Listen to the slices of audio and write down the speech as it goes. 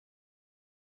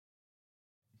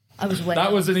I was way That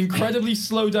off. was an incredibly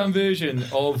slowed down version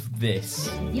of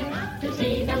this. You're off to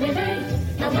see the wizard,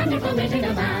 the wonderful Wizard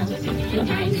of Oz. In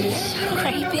time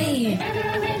Creepy.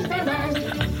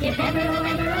 if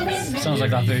ever Sounds like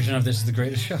that version of This Is the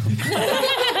Greatest Show.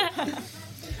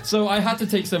 So I had to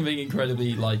take something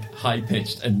incredibly high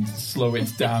pitched and slow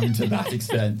it down to that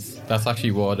extent. That's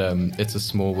actually what It's a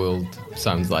Small World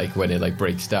sounds like when it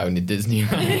breaks down in Disney.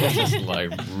 It's just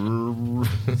like.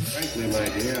 Frankly, my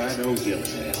dear, I don't give a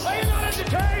damn. Are you not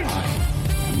entertained?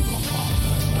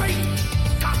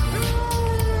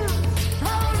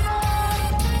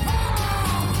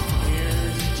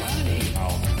 Here's Johnny.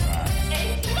 I'll be back.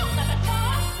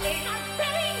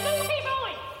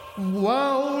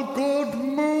 Well, good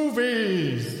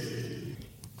movies.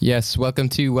 Yes, welcome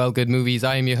to Well Good Movies.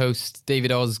 I am your host,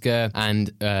 David Osger,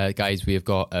 and guys, we have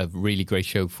got a really great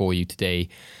show for you today.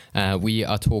 We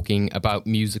are talking about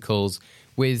musicals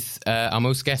with our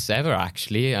most guests ever,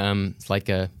 actually. It's like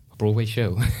a Broadway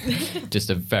show, just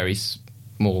a very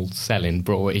small selling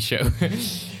Broadway show.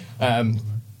 I'm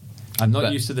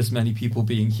not used to this many people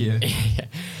being here.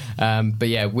 But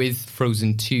yeah, with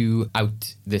Frozen 2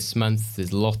 out this month,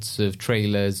 there's lots of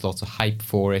trailers, lots of hype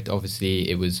for it. Obviously,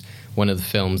 it was one of the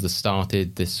films that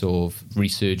started this sort of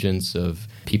resurgence of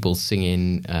people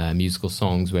singing musical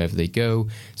songs wherever they go.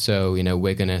 So,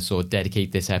 we're going to sort of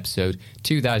dedicate this episode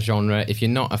to that genre. If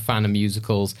you're not a fan of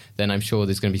musicals, then I'm sure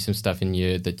there's going to be some stuff in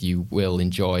here that you will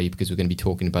enjoy, because we're going to be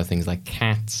talking about things like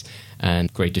Cats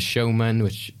and Greatest Showman,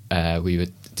 which we were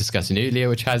discussing earlier,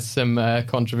 which has some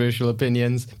controversial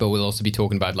opinions. But we'll also be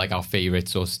talking about our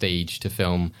favourites or stage to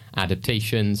film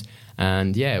adaptations,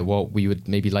 and what we would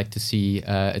maybe like to see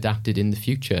adapted in the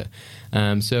future.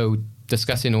 So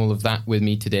discussing all of that with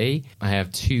me today, I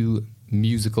have two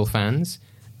musical fans.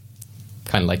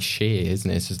 Kind of like Cher, isn't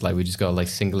it? It's just we just got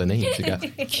singular names. We got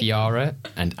Chiara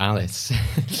and Alice.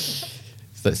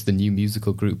 So that's the new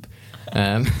musical group.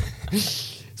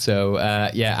 So,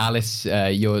 Alice,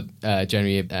 you're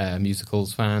generally a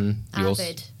musicals fan.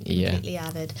 Avid. Completely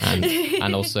avid.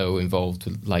 And also involved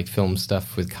with film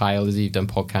stuff with Kyle. You've done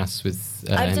podcasts with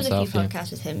I've himself. done a few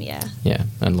podcasts with him, yeah. Yeah,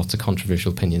 and lots of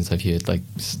controversial opinions I've heard,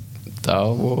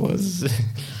 Star Wars.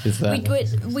 Is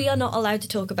that... We are not allowed to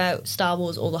talk about Star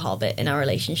Wars or The Hobbit in our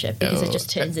relationship, because it just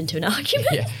turns into an argument.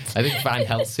 Yeah, I think Van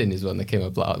Helsing is one that came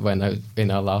up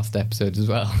in our last episode as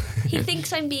well. He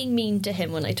thinks I'm being mean to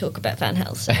him when I talk about Van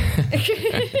Helsing.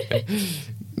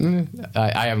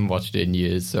 I haven't watched it in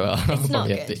years, so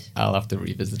I'll have to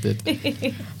revisit it.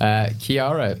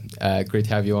 Chiara, great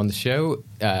to have you on the show.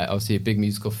 Obviously a big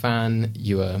musical fan.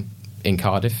 You were in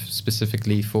Cardiff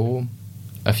specifically for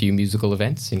a few musical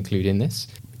events, including this.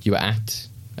 You were at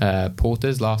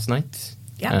Porter's last night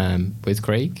with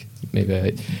Craig.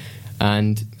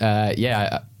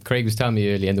 Craig was telling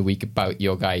me earlier in the week about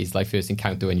your guys' first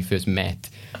encounter when you first met,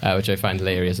 which I find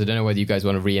hilarious. I don't know whether you guys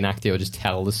want to reenact it or just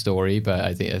tell the story, but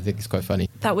I think it's quite funny.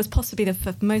 That was possibly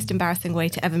the most embarrassing way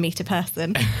to ever meet a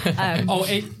person.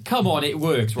 Come on, it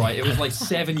works, right? It was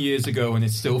 7 years ago and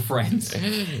it's still friends.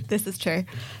 This is true.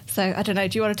 So, I don't know,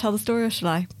 do you want to tell the story or shall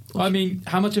I? I mean,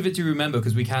 how much of it do you remember?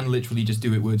 Because we can literally just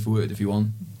do it word for word if you want.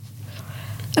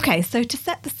 Okay, so to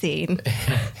set the scene,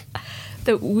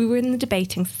 that we were in the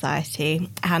debating society,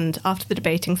 and after the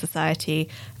debating society,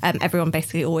 everyone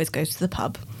basically always goes to the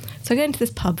pub. So I go into this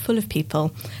pub full of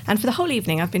people, and for the whole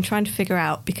evening I've been trying to figure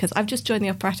out, because I've just joined the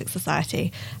Operatic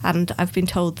Society, and I've been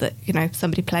told that,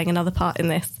 somebody playing another part in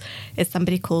this is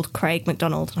somebody called Craig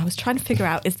MacDonald, and I was trying to figure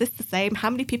out, is this the same? How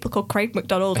many people called Craig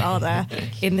MacDonald are there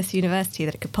in this university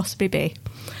that it could possibly be?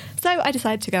 So I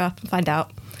decided to go up and find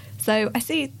out. So I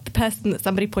see the person that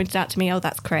somebody pointed out to me,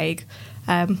 that's Craig.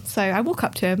 So I walk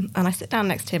up to him and I sit down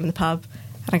next to him in the pub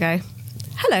and I go,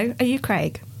 "Hello, are you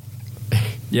Craig?"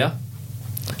 Yeah.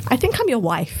 "I think I'm your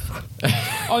wife."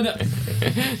 Oh no!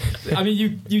 I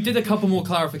mean, you did a couple more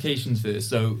clarifications first.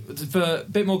 So for a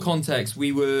bit more context,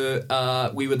 we were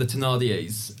the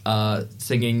Thénardiers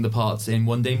singing the parts in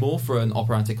One Day More for an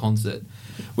operatic concert,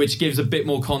 which gives a bit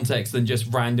more context than just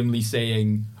randomly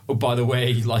saying, "Oh, by the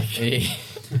way,"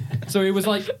 So it was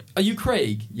 "Are you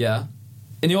Craig?" "Yeah."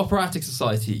 "In the Operatic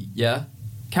Society?" "Yeah."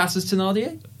 "Cass's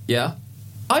Thénardier?" "Yeah."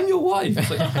 "I'm your wife."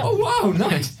 It's oh wow,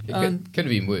 nice. It could have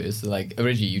been worse.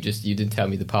 Originally you didn't tell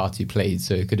me the part you played,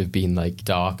 so it could have been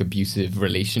dark abusive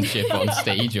relationship on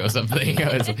stage or something.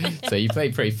 So you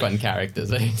play pretty fun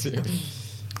characters.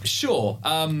 Sure.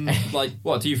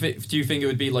 What do you think it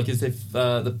would be as if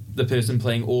the person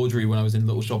playing Audrey when I was in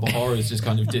Little Shop of Horrors just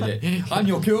kind of did it? "I'm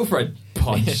your girlfriend."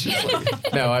 punch.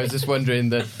 No, I was just wondering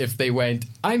that if they went,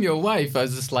 I'm your wife, I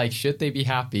was just like, should they be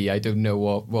happy? I don't know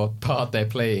what part they're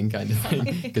playing, kind of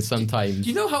thing. Because sometimes. Do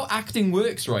you know how acting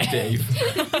works, right, Dave?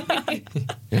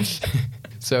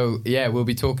 So, yeah, we'll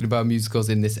be talking about musicals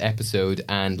in this episode.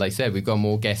 And like I said, we've got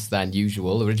more guests than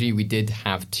usual. Originally, we did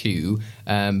have 2.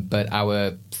 But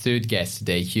our third guest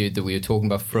today heard that we were talking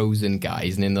about Frozen,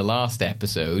 guys. And in the last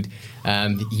episode,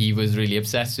 he was really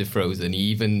obsessed with Frozen. He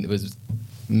even was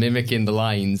mimicking the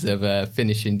lines of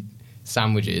finishing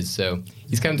sandwiches. So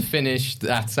he's come to finish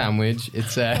that sandwich.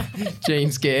 It's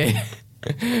James Gay.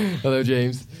 Hello,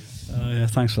 James. Yeah,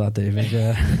 thanks for that,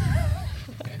 David.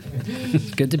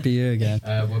 It's good to be here again.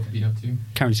 What have you been up to?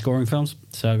 Currently scoring films,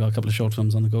 so I've got a couple of short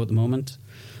films on the go at the moment.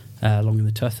 Long in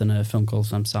the Tooth and a film called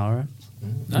Samsara.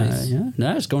 Nice.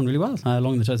 No, it's going really well.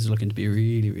 Long in the Tooth is looking to be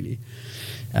really, really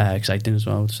exciting as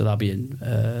well. So that'll be in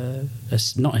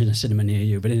not in a cinema near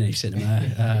you, but in a cinema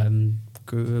in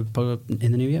the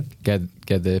new year. Get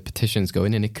the petitions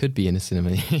going, and it could be in a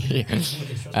cinema.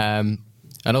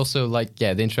 And also,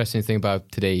 the interesting thing about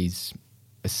today's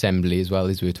assembly as well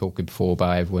is we were talking before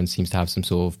about everyone seems to have some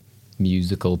sort of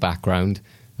musical background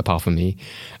apart from me.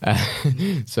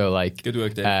 So good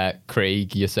work, Dave.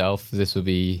 Craig, yourself, this will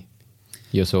be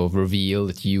your sort of reveal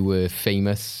that you were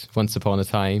famous once upon a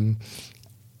time.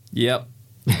 Yep.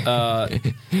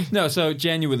 No, so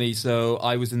genuinely,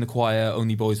 I was in the choir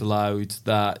Only Boys Allowed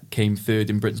that came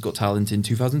third in Britain's Got Talent in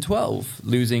 2012,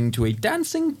 losing to a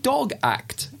dancing dog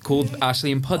act called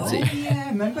Ashley and Pudsey. Oh, yeah, I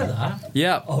remember that.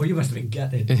 Yeah. Oh, you must have been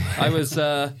gutted. I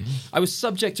was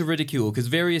subject to ridicule because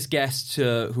various guests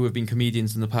who have been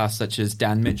comedians in the past, such as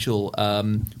Dan Mitchell,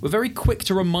 were very quick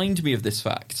to remind me of this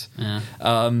fact. Yeah.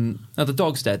 Now the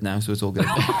dog's dead now, so it's all good.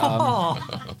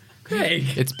 Craig.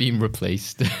 It's been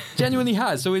replaced. Genuinely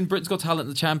has. So in Britain's Got Talent,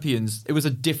 the champions, it was a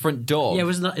different dog. Yeah,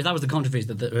 wasn't that was the controversy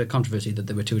that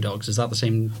there were 2 dogs? Is that the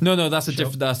same? No, that's a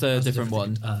different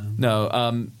one.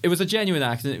 No, it was a genuine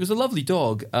accident. It was a lovely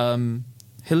dog,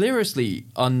 hilariously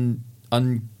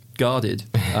unguarded.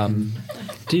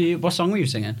 What song were you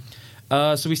singing?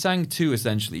 So we sang 2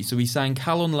 essentially. So we sang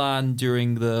Calon Lan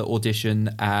during the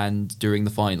audition and during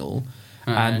the final,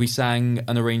 and we sang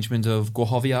an arrangement of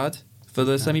Gwahofiad for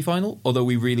the semi-final, although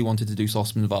we really wanted to do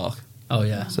Sosman Bach. Oh,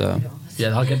 yeah. So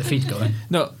yeah, I'll get the feet going.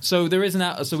 No, so there is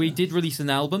so we did release an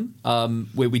album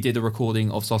where we did a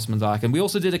recording of Sosman Bach, and we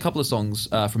also did a couple of songs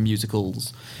from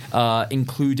musicals,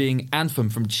 including Anthem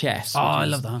from Chess. Oh, I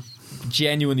love that.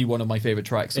 Genuinely one of my favourite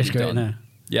tracks. It's great, no?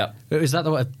 Yeah. Is that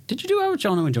the one? Did you do that with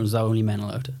John Owen Jones? Is that Only Men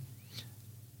Allowed?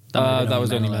 That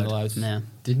was Only Men Allowed. Yeah.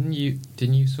 Didn't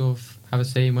you sort of have a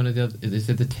say in one of the other? Is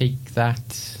it the Take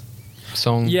That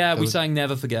song? Yeah, we sang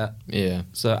Never Forget. Yeah.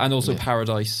 So and also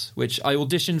Paradise, which I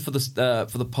auditioned for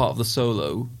the part of the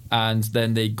solo, and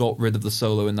then they got rid of the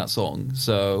solo in that song.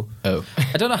 So I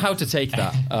don't know how to take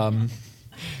that.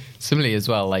 Similarly as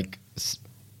well,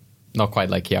 not quite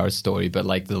like Kiara's story, but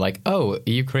they're like, oh, are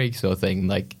you Craig sort of thing?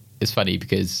 It's funny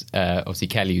because obviously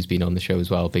Kelly, who's been on the show as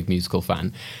well, big musical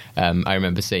fan. I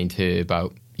remember saying to her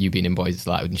about you being in Boys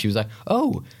Aloud, and she was like,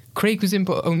 oh, Craig was in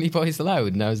Only Boys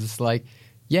Aloud, and I was just like,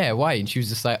 yeah, why? And she was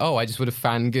just like, oh, I just would have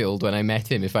fangirled when I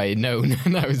met him if I had known.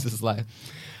 And I was just like... And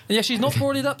yeah, she's not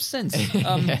brought it up since.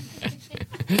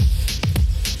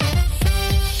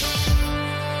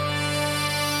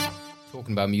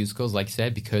 Talking about musicals, like I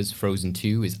said, because Frozen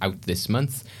 2 is out this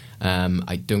month,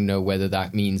 I don't know whether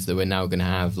that means that we're now going to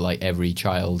have every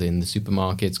child in the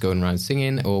supermarkets going around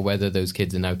singing, or whether those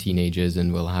kids are now teenagers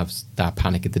and we'll have that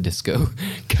Panic at the Disco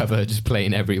cover just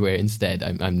playing everywhere instead.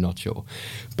 I'm not sure.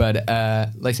 But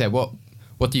like I said, what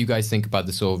do you guys think about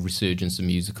the sort of resurgence of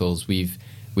musicals? We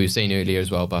were saying earlier as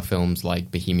well about films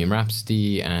like Bohemian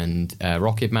Rhapsody and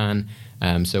Rocket Man.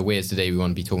 So whereas today we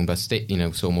want to be talking about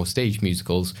sort of more stage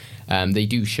musicals, they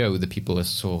do show that people are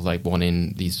sort of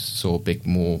wanting these sort of big,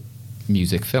 more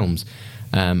music films.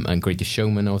 And Greatest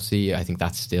Showman, obviously, I think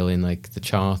that's still in the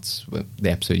charts.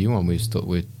 The episode you were on, we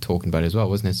were talking about it as well,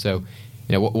 wasn't it? So,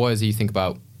 what do you think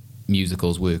about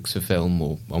musicals, works of film,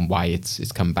 or on why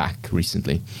it's come back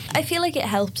recently? I feel like it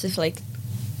helps if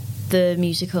the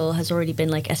musical has already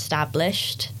been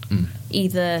established,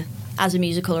 either as a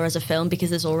musical or as a film, because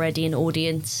there's already an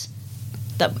audience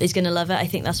that is going to love it. I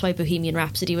think that's why Bohemian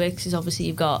Rhapsody works, because obviously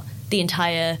you've got the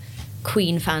entire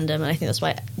Queen fandom, and I think that's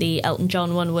why the Elton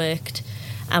John one worked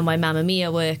and why Mamma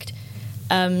Mia worked.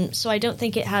 So I don't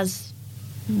think it has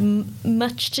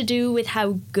much to do with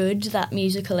how good that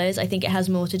musical is. I think it has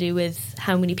more to do with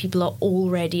how many people are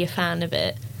already a fan of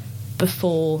it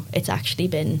before it's actually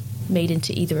been made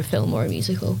into either a film or a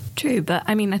musical. True, but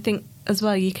I think as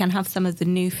well you can have some of the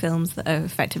new films that are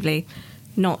effectively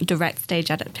not direct stage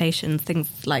adaptations, things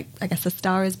like, I guess, A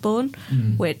Star is Born,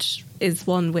 which is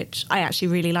one which I actually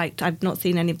really liked. I've not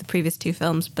seen any of the previous two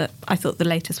films, but I thought the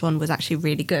latest one was actually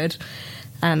really good.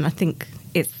 And I think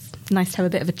it's nice to have a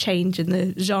bit of a change in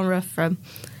the genre from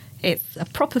it's a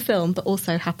proper film, but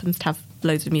also happens to have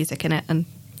loads of music in it and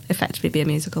effectively be a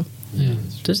musical. Yeah.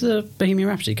 Does the Bohemian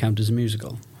Rhapsody count as a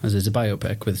musical? As it's a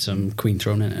biopic with some Queen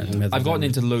thrown in it? I've gotten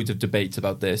into loads of debates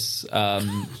about this.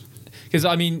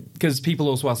 Because people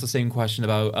also ask the same question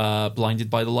about Blinded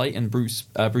by the Light and Bruce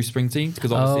Springsteen,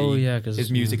 because obviously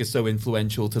his music is so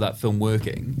influential to that film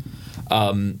working.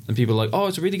 And people are like, oh,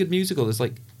 it's a really good musical. It's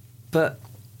like, but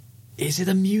is it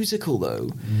a musical though?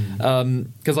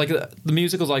 Because like the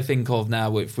musicals I think of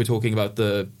now, if we're talking about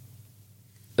the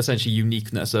essentially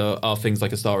uniqueness, are things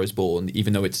like A Star is Born,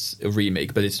 even though it's a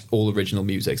remake, but it's all original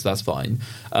music, so that's fine.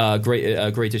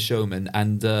 Greatest Showman,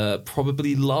 and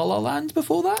probably La La Land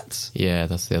before that. Yeah,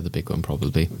 that's the other big one,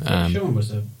 probably. Showman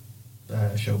was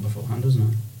a show beforehand,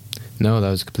 wasn't it? No, that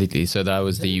was completely. So that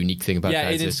was the unique thing about that.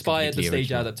 Yeah, it inspired the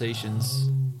stage adaptations.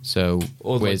 So,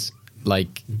 whereas,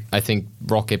 like, I think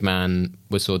Rocket Man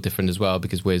was sort of different as well,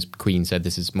 because whereas Queen said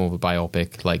this is more of a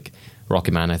biopic, like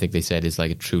Rocket Man, I think they said is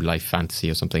like a true life fantasy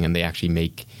or something, and they actually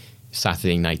make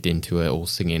Saturday Night into a all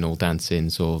singing, all dancing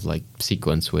sort of like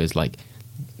sequence, whereas like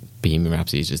Bohemian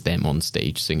Rhapsody is just them on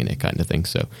stage singing it kind of thing.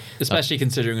 So, especially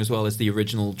considering as well as the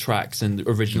original tracks and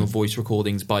original voice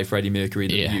recordings by Freddie Mercury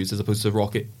that they used, as opposed to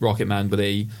Rocket Man, where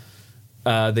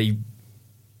they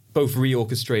both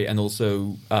reorchestrate and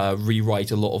also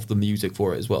rewrite a lot of the music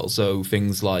for it as well. So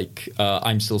things like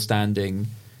I'm Still Standing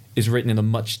is written in a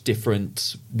much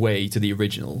different way to the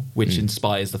original, which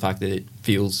inspires the fact that it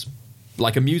feels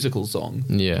like a musical song,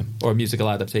 or a musical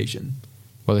adaptation.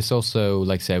 Well, it's also,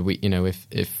 like I said,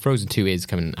 if Frozen 2 is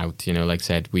coming out, like I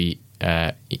said,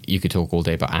 you could talk all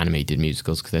day about animated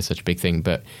musicals because they're such a big thing.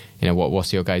 But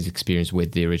what's your guys' experience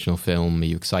with the original film? Are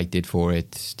you excited for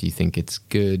it? Do you think it's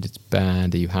good? It's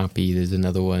bad? Are you happy? There's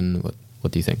another one.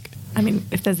 What do you think? I mean,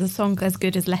 if there's a song as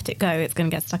good as Let It Go, it's going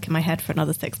to get stuck in my head for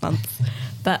another 6 months.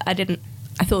 But I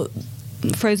thought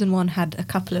Frozen 1 had a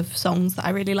couple of songs that I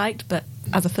really liked, but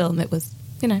as a film, it was,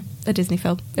 a Disney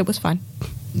film. It was fine.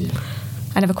 Yeah.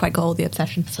 I never quite got all the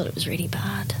obsession. I thought it was really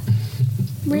bad.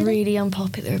 Really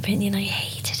unpopular opinion. I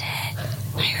hated it.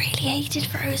 I really hated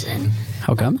Frozen.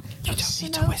 How come? You don't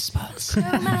need to whisper.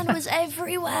 Snowman was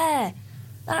everywhere.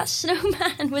 That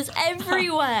snowman was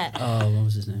everywhere. Oh, what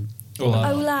was his name?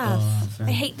 Olaf.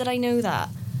 I hate that I know that.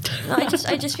 No, I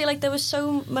just feel like there was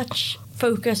so much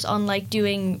focus on like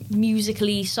doing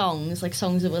musically songs, like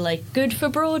songs that were like good for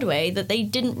Broadway, that they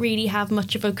didn't really have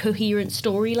much of a coherent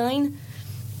storyline.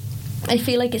 I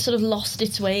feel like it sort of lost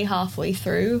its way halfway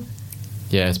through.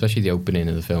 Yeah, especially the opening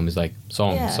of the film is like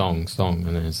song, and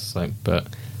then it's just like, but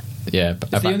yeah.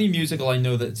 It's the only musical I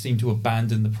know that seemed to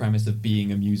abandon the premise of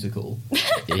being a musical.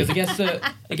 Because it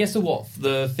gets to what?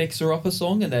 The Fixer Upper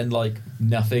song, and then like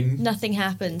nothing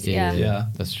happens. Yeah,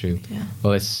 that's true. Yeah.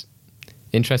 Well, it's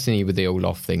interestingly with the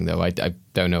Olaf thing though. I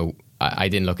don't know. I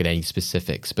didn't look at any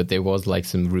specifics, but there was like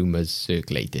some rumors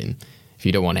circulating. If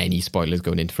you don't want any spoilers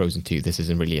going into Frozen 2, this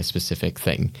isn't really a specific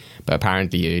thing. But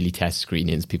apparently early test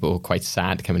screenings, people were quite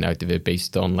sad coming out of it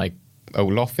based on like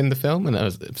Olaf in the film.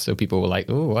 And so people were like,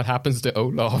 oh, what happens to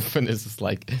Olaf? And it's just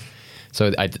like...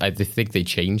 So I think they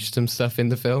changed some stuff in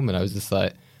the film. And I was just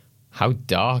like, how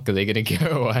dark are they going to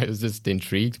go? I was just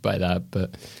intrigued by that.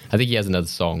 But I think he has another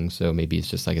song. So maybe it's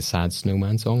just like a sad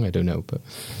snowman song. I don't know. But...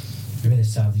 Maybe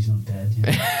it's sad he's not dead.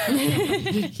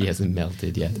 He hasn't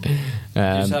melted yet. You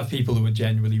just have people who are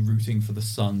genuinely rooting for the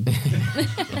sun.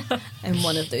 I'm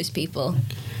one of those people.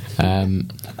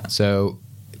 So,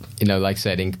 like I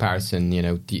said, in comparison,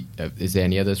 is there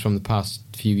any others from the past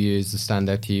few years that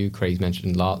stand out to you? Craig's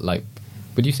mentioned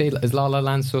would you say, is La La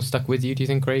Land sort of stuck with you, do you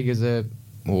think, Craig,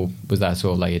 or was that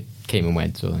sort of like it came and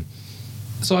went?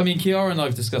 So I mean, Kiara and I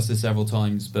have discussed this several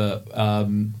times, but...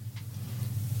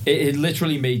 It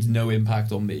literally made no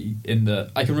impact on me in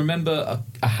that I can remember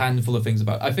a handful of things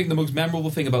about it. I think the most memorable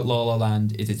thing about La La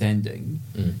Land is its ending,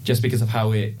 just because of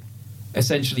how it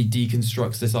essentially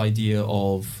deconstructs this idea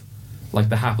of like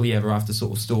the happily ever after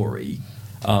sort of story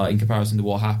in comparison to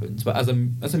what happens. But as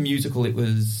a musical, it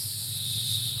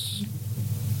was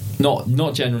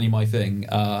not generally my thing.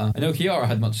 I know Kiara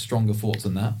had much stronger thoughts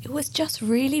than that. It was just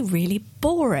really, really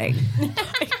boring.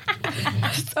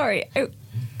 Sorry.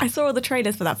 I saw all the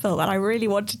trailers for that film and I really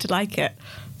wanted to like it,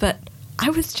 but I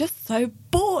was just so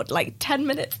bored like 10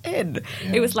 minutes in.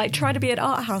 Yeah. It was like trying to be an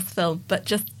art house film, but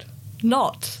just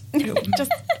not.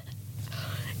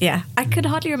 Yeah, I could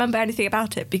hardly remember anything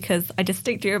about it because I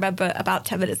distinctly remember about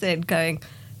 10 minutes in going,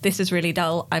 this is really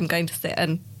dull. I'm going to sit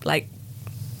and like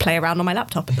play around on my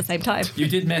laptop at the same time. You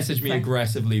did message me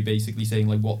aggressively, basically saying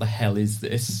like, "What the hell is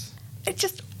this?"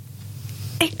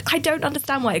 I don't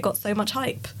understand why it got so much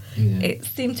hype. Yeah. It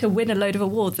seemed to win a load of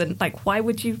awards, and like, why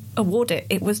would you award it?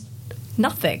 It was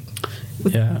nothing. It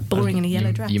was boring in a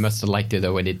yellow dress. You must have liked it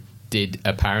though when it did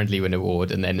apparently win an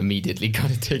award and then immediately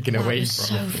got it taken away was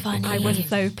from so it. funny. I was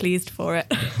so pleased for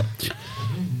it.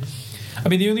 I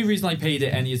mean, the only reason I paid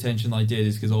it any attention I did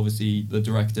is because obviously the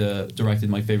director directed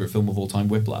my favourite film of all time,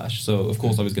 Whiplash, so of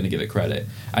course I was going to give it credit.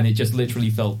 And it just literally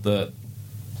felt that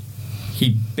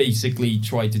he basically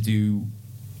tried to do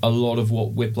a lot of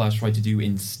what Whiplash tried to do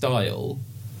in style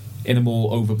in a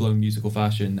more overblown musical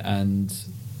fashion, and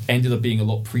ended up being a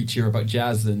lot preachier about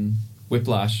jazz than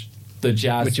Whiplash, the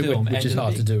jazz film. Which is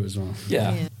hard to do as well.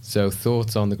 Yeah. So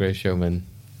thoughts on The Great Showman,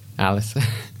 Alice? It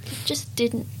just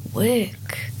didn't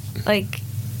work. Like,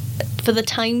 for the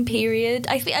time period,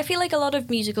 I feel like a lot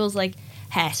of musicals, like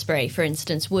Hairspray, for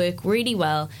instance, work really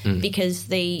well because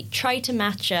they try to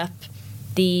match up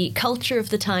the culture of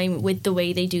the time with the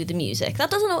way they do the music.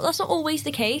 That's not always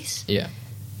the case. Yeah.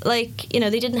 Like, you know,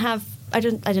 they didn't have, I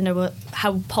don't know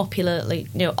how popular, like,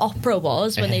 you know, opera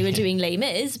was when they were doing Les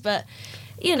Mis, but,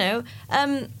 you know,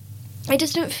 I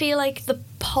just don't feel like the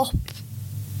pop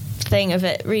thing of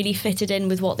it really fitted in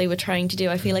with what they were trying to do.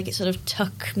 I feel like it sort of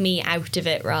took me out of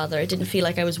it, rather. It didn't feel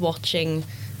like I was watching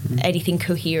anything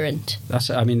coherent. That's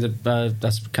kind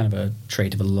of a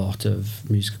trait of a lot of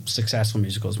successful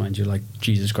musicals, mind you, like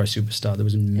Jesus Christ Superstar. There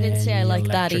was many I didn't say I liked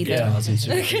that electric either.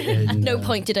 guitars in No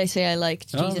point did I say I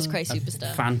liked Jesus Christ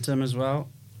Superstar. Phantom as well.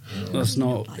 That's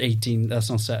not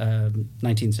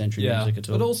 19th century music at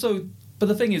all. But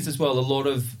the thing is, as well, a lot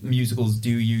of musicals do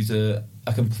use a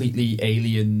completely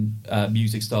alien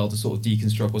music style to sort of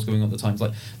deconstruct what's going on at the times.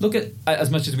 Like, look at, as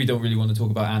much as we don't really want to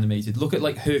talk about animated, look at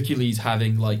like Hercules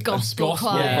having like Gospel a gospel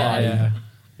choir. vibe.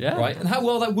 Yeah. Right? And how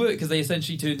well that worked, because they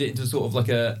essentially turned it into sort of like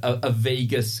a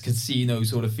Vegas casino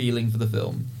sort of feeling for the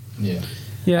film. Yeah.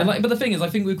 Yeah. And like, but the thing is,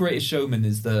 I think with Greatest Showman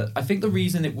is that I think the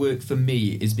reason it worked for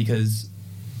me is because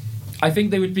I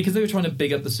think they were trying to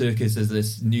big up the circus as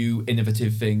this new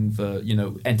innovative thing for, you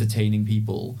know, entertaining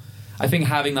people. I think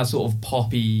having that sort of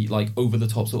poppy, like over the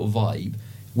top sort of vibe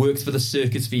works for the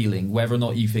circus feeling. Whether or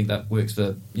not you think that works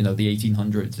for, you know, the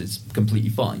 1800s, it's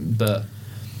completely fine. But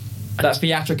that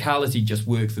theatricality just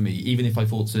worked for me, even if I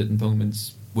thought certain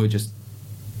moments were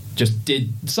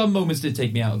some moments did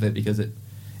take me out of it because it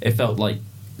felt like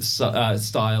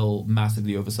style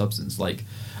massively over substance. Like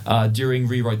during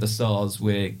Rewrite the Stars,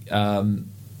 where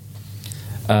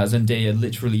Zendaya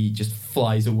literally just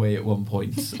flies away at one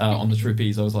point on the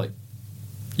trapeze, I was like,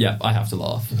 yeah, I have to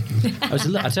laugh. I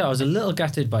was a little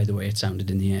gutted by the way it sounded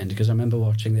in the end, because I remember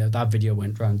watching that video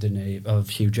went round of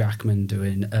Hugh Jackman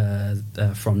doing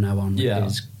From Now On with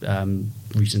his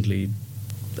recently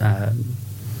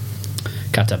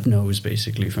cut up nose,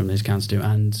 basically, from his cancer do,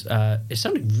 and it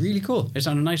sounded really cool. It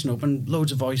sounded nice and open,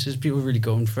 loads of voices, people were really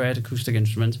going for it, acoustic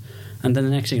instruments, and then the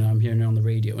next thing you know, I'm hearing it on the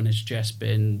radio and it's just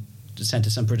been sent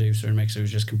to some producer and mixer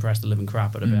who's just compressed the living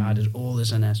crap out of it, added all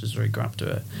this unnecessary crap to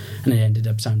it, and it ended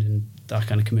up sounding that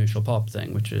kind of commercial pop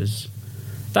thing,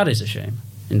 that is a shame,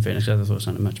 in fairness, because I thought it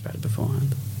sounded much better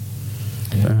beforehand.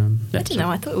 Yeah. I don't know,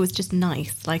 I thought it was just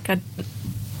nice. Like,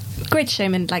 Great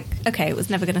Showman, like, okay, it was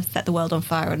never going to set the world on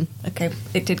fire, and okay,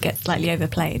 it did get slightly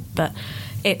overplayed, but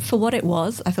for what it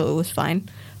was, I thought it was fine.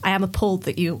 I am appalled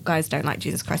that you guys don't like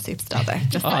Jesus Christ Superstar, though.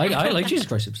 Just I like Jesus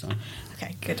Christ Superstar.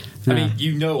 Okay, good. I mean,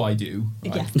 you know I do.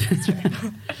 Right? Yeah, that's right.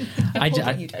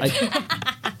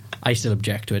 I still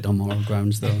object to it on moral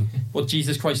grounds, though. What,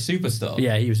 Jesus Christ Superstar?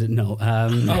 Yeah, he was no. I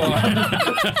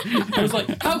was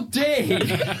like, how dare he?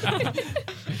 That's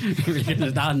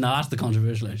the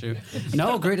controversial issue.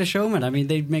 No, Greatest Showman. I mean,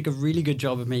 they make a really good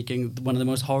job of making one of the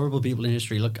most horrible people in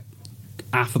history look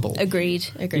affable. Agreed.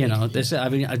 You know, this. I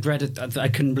mean, I'd read it. I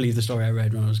couldn't believe the story I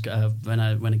read when I was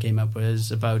when it came up,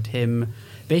 was about him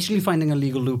basically finding a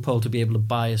legal loophole to be able to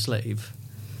buy a slave,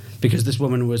 because this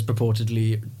woman was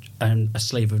purportedly a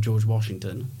slave of George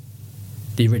Washington,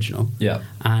 the original. Yeah.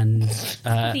 And the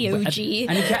OG.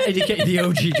 And he kept the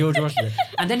OG George Washington.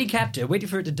 And then he kept her, waited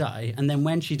for her to die, and then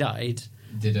when she died,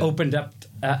 opened up,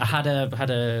 had a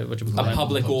what do you call it? A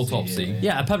public autopsy.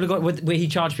 Yeah, a public where he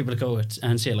charged people to go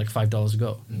and say like $5 a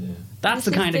go. Yeah. That's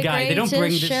the kind of guy. They don't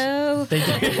bring this show. They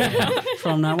do,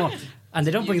 from now on, and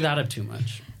they don't bring that up too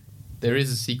much. There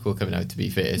is a sequel coming out, to be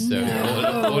fair, so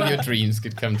all your dreams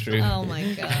could come true. Oh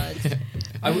my god.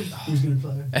 Who's going to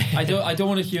play? I don't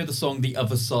want to hear the song "The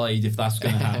Other Side" if that's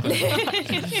going to happen.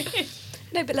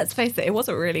 No, but let's face it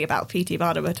wasn't really about P.T.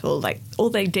 Barnum at all. Like, all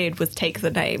they did was take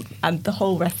the name, and the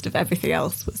whole rest of everything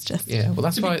else was just... Yeah, well,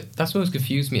 that's what always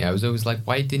confused me. I was always like,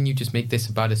 why didn't you just make this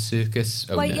about a circus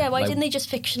owner? Why didn't they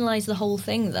just fictionalise the whole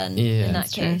thing then, Yeah, in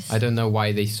that case? I don't know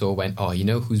why they went, oh, you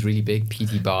know who's really big?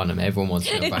 P.T. Barnum. Everyone wants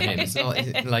to know about him. It's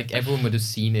not like everyone would have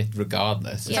seen it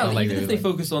regardless. It's Yeah, not like even if were they like,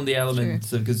 focus on the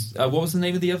elements of... Because what was the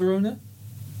name of the other owner?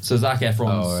 So Zac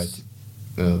Efron's... Oh, right.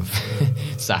 Oh.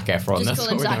 Zac Efron. Just That's call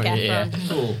him what Zac we know. Efron. Yeah.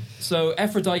 Cool. So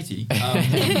Aphrodite.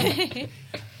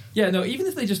 Yeah, no. Even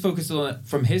if they just focused on it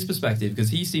from his perspective, because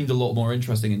he seemed a lot more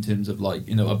interesting in terms of like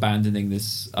abandoning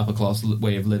this upper class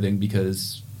way of living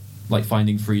because like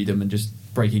finding freedom and just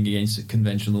breaking against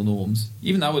conventional norms.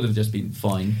 Even that would have just been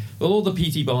fine. But all the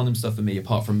P.T. Barnum stuff for me,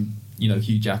 apart from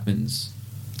Hugh Jackman's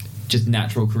just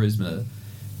natural charisma,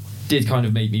 did kind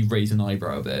of make me raise an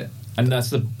eyebrow a bit. And that's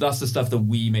the stuff that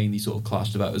we mainly sort of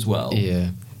clashed about as well.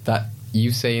 Yeah, that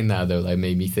you saying that though, like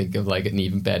made me think of like an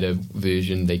even better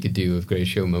version they could do of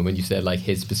Greatest Showman. When you said like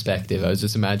his perspective, I was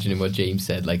just imagining what James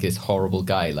said, like this horrible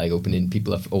guy like opening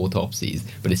people up for autopsies,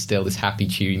 but it's still this happy,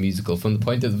 cheery musical from the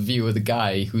point of view of the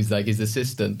guy who's like his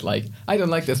assistant. Like, I don't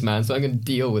like this man, so I'm going to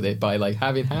deal with it by like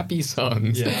having happy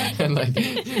songs. Yeah. And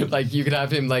like you could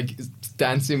have him like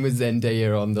dancing with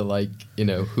Zendaya on the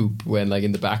hoop when like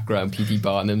in the background P.T.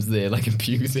 Barnum's there like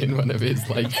abusing one of his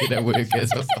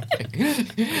workers or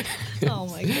something. Oh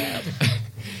my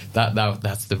god.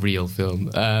 That's the real film.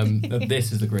 No,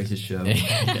 this is the greatest show.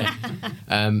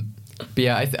 But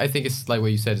yeah, I think it's like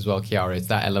what you said as well, Kiara. It's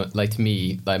that element. Like to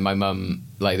me, like my mum,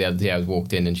 like the other day I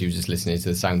walked in and she was just listening to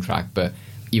the soundtrack. But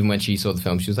even when she saw the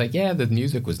film, she was like, "Yeah, the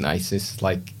music was nice."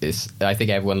 I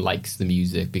think everyone likes the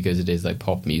music because it is like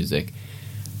pop music.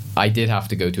 I did have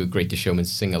to go to a Greatest Showman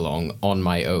sing along on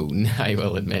my own. I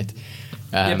will admit.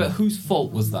 Yeah, but whose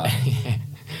fault was that?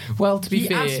 Well, to be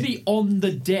fair, he asked me on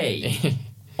the day,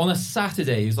 on a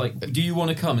Saturday. He was like, "Do you want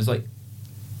to come?" It's like,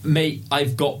 "Mate,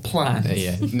 I've got plans."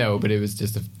 Yeah, no, but it was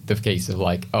just the case of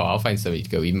like, "Oh, I'll find somebody to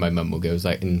go." Even my mum will go.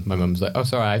 And my mum was like, "Oh,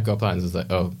 sorry, I've got plans." I was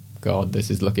like, "Oh God, this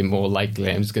is looking more likely.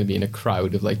 I'm just going to be in a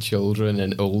crowd of like children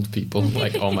and old people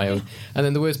like on my own." And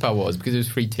then the worst part was because it was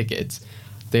free tickets,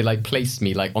 they like placed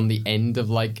me like on the end of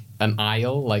like an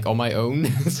aisle, like on my own,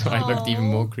 so I looked even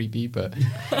more creepy. But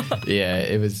yeah,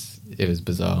 it was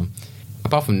bizarre.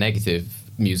 Apart from negative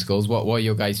musicals, what are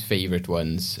your guys' favourite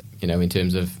ones? In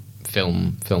terms of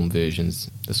film versions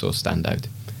that sort of stand out.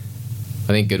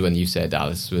 I think good one you said,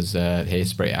 Alice, was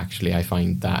Hairspray. Actually, I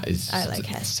find that is I like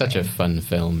Hairspray. Such a fun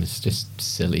film. It's just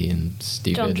silly and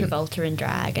stupid. John Travolta in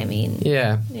drag. I mean,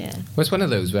 yeah. Well, it's one of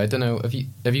those where I don't know.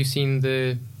 Have you seen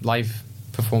the live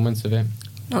performance of it?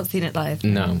 Not seen it live.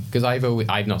 No, because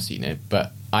I've not seen it,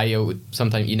 but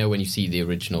sometimes when you see the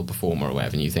original performer or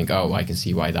whatever, and you think, oh, I can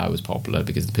see why that was popular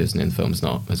because the person in the film's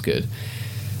not as good.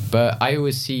 But I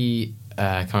always see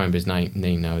I can't remember his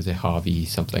name now. Is it Harvey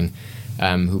something?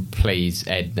 Who plays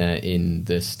Edna in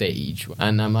the stage,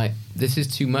 and I'm like, this is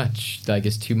too much. Like,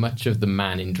 it's too much of the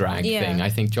man in drag thing. I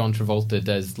think John Travolta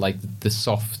does like the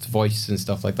soft voice and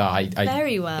stuff like that.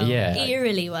 Very well,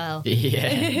 eerily well. Yeah,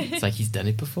 it's like he's done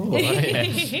it before. But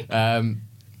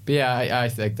yeah, I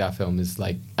think that film is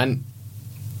like, and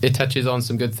it touches on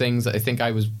some good things. I think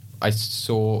I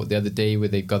saw the other day where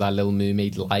they've got that Little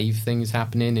Mermaid live things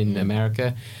happening in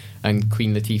America, and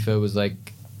Queen Latifah was like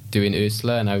doing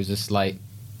Ursula, and I was just like,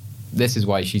 this is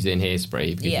why she's in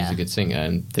Hairspray, because she's a good singer,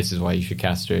 and this is why you should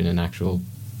cast her in an actual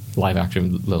live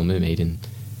action Little Mermaid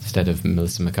instead of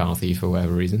Melissa McCarthy for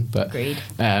whatever reason. But agreed.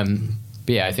 But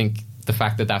yeah, I think the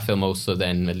fact that film also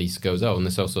then at least goes, and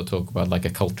this also talk about like a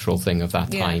cultural thing of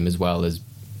that time as well as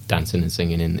dancing and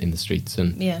singing in the streets,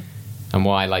 and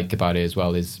what I like about it as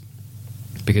well is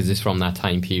because it's from that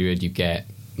time period, you get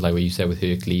like what you said with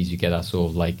Hercules, you get that sort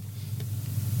of like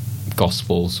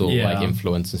gospel sort of like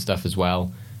influence and stuff as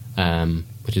well,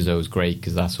 which is always great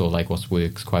because that's sort of like what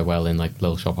works quite well in like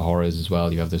Little Shop of Horrors as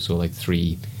well. You have those sort of like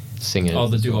three singers. Oh,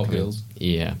 the doo-wop girls.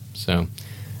 Yeah, so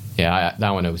yeah, that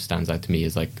one always stands out to me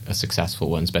as like a successful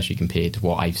one, especially compared to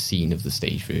what I've seen of the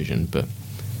stage version. But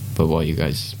what are you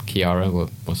guys, Kiara?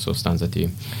 What sort of stands out to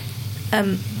you?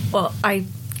 Well, I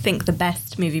think the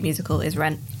best movie musical is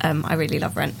Rent. I really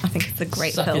love Rent. I think it's a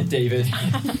great Suck film. it, David.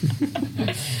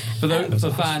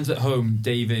 For fans at home,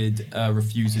 David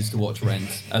refuses to watch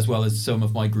Rent, as well as some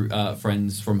of my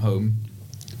friends from home.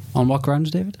 On what grounds,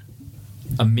 David?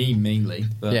 And me mainly.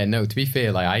 But yeah, no, to be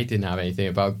fair, like I didn't have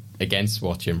anything against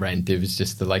watching Rent. It was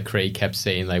just that like Craig kept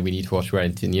saying like we need to watch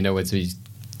Rent, and when he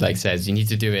like says you need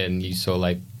to do it, and you sort of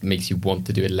like makes you want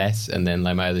to do it less, and then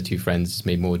like my other two friends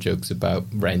made more jokes about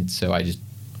Rent, so I just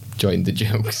join the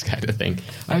jokes kind of thing.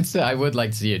 I would like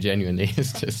to see it genuinely.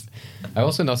 It's just I've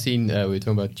also not seen. We were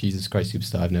talking about Jesus Christ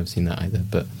Superstar. I've never seen that either.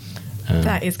 But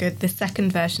that is good. The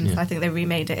second version, Yeah. I think they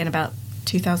remade it in about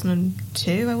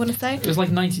 2002. I want to say. It was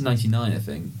like 1999, I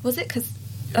think. Was it? Because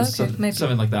maybe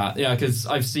Something like that. Yeah, because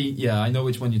I've seen. Yeah, I know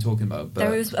which one you're talking about. But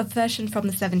there was a version from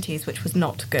the 70s which was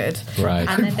not good. Right.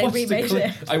 And then they watched the remade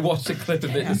clip- it. I watched a clip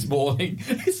of it this morning.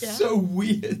 It's Yeah. so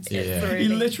weird. Yeah. He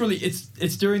literally,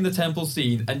 it's during the temple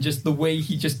scene, and just the way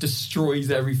he just destroys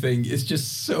everything is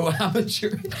just so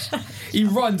amateurish. He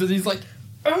runs and he's like,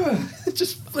 ugh,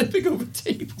 just flipping over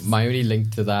tables. My only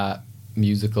link to that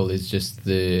musical is just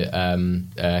the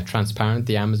Transparent,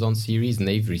 the Amazon series, and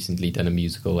they've recently done a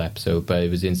musical episode, but it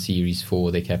was in series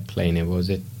 4. They kept playing it. What was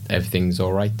it? Everything's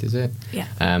Alright, is it? Yeah.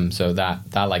 So that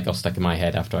like got stuck in my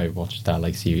head after I watched that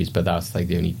like series, but that's like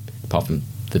the only, apart from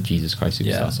the Jesus Christ Superstar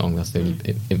Yeah. song, that's the only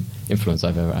influence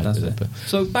I've ever had That's with it. it. But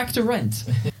So back to Rent.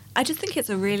 I just think it's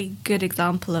a really good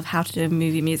example of how to do a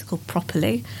movie musical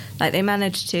properly. Like they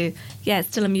managed to, it's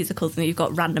still a musical, and you've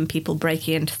got random people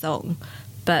breaking into song,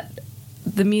 but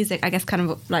the music, I guess, kind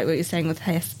of like what you're saying with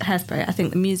Hairspray, I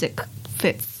think the music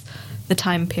fits the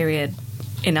time period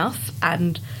enough,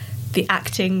 and the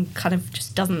acting kind of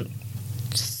just doesn't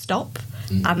stop,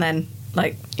 and then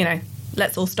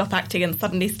let's all stop acting and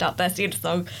suddenly start bursting into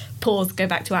song, pause, go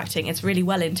back to acting. It's really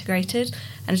well integrated,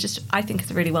 and it's just, I think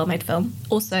it's a really well made film.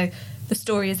 Also, the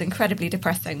story is incredibly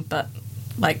depressing, but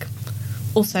like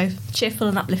also cheerful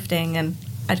and uplifting, and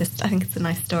I think it's a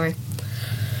nice story.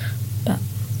 But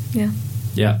yeah.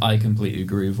 Yeah, I completely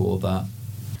agree with all of that.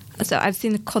 So I've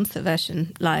seen the concert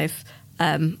version live,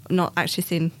 not actually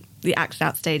seen the acted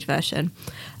out stage version.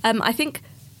 I think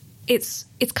it's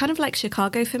kind of like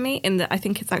Chicago for me, in that I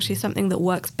think it's actually something that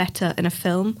works better in a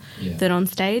film than on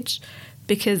stage,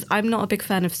 because I'm not a big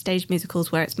fan of stage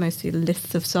musicals where it's mostly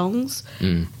lists of songs.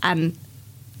 And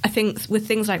I think with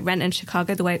things like Rent and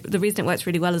Chicago, the reason it works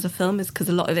really well as a film is because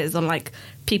a lot of it is on like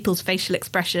people's facial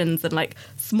expressions and like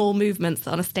small movements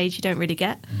that on a stage you don't really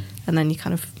get, and then you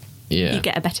kind of you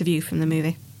get a better view from the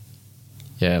movie.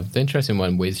 Yeah, the interesting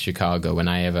one with Chicago, when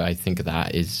I think of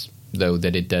that, is though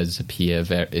that it does appear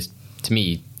is to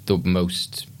me the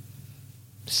most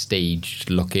staged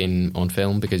looking on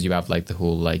film, because you have like the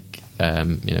whole like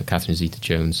Catherine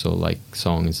Zeta-Jones or like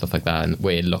song and stuff like that, and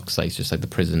where it looks like it's just like the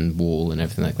prison wall and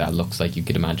everything like that looks like you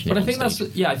could imagine But it I think on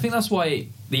stage. I think that's why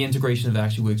the integration of it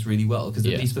actually works really well, because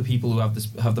at least for people who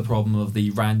have the problem of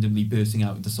the randomly bursting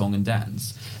out into song and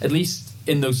dance, at least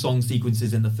in those song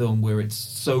sequences in the film where it's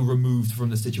so removed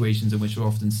from the situations in which we're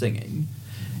often singing,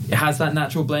 it has that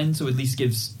natural blend, so at least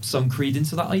gives some credence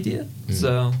to that idea.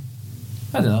 So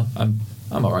I don't know,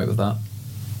 I'm all right with that.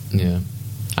 Yeah.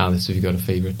 Alice, have you got a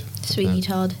favourite? Sweeney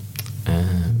Todd.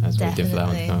 That's what we did for that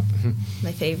one.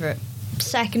 My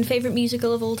second favourite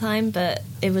musical of all time, but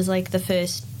it was like the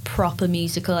first proper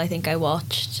musical I think I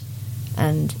watched,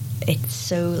 and it's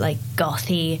so like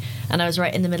gothy, and I was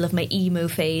right in the middle of my emo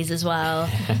phase as well,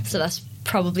 so that's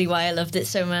probably why I loved it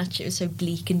so much. It was so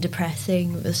bleak and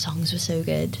depressing, but the songs were so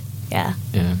good. Yeah,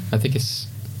 I think it's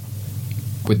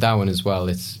with that one as well,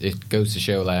 it goes to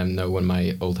show that I know one of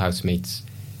my old housemates,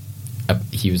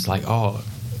 he was like, oh,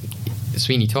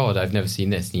 Sweeney Todd, I've never seen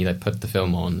this, and he like put the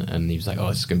film on and he was like, oh,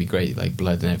 it's gonna be great, like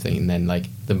blood and everything, and then like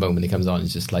the moment it comes on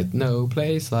it's just like no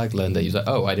place like London. He was like,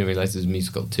 oh, I didn't realise it was a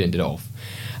musical, turned it off,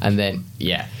 and then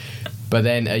but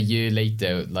then a year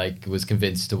later like was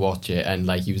convinced to watch it, and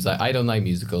like he was like, I don't like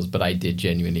musicals but I did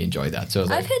genuinely enjoy that. So I was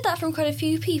like, I've heard that from quite a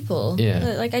few people.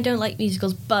 Yeah. Like, I don't like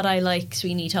musicals but I like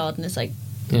Sweeney Todd, and it's like,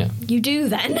 yeah. you do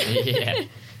then. Yeah.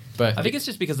 But I think it's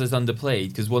just because it's underplayed,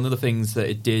 because one of the things that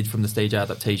it did from the stage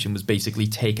adaptation was basically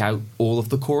take out all of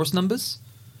the chorus numbers.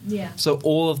 Yeah. So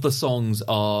all of the songs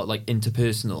are like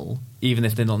interpersonal, even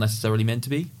if they're not necessarily meant to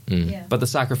be. Yeah. But the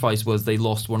sacrifice was they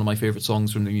lost one of my favourite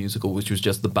songs from the musical, which was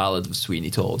just the ballad of Sweeney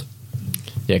Todd.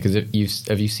 Yeah, because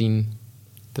have you seen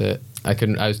the? I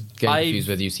was getting confused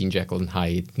whether you've seen Jekyll and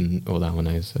Hyde and all that one.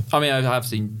 I mean, I've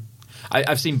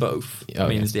seen both. Oh, I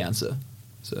mean, yeah. is the answer.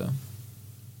 So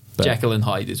But- Jekyll and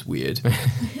Hyde is weird,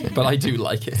 but I do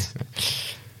like it.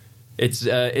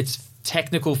 Its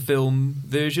technical film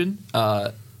version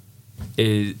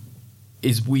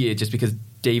is weird, just because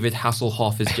David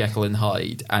Hasselhoff is Jekyll and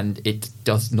Hyde, and it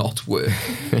does not work.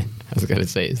 I was going to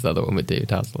say it's the other one with David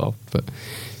Hasselhoff, but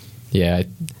yeah,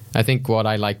 I think what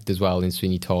I liked as well in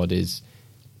Sweeney Todd is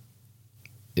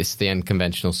it's the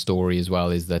unconventional story as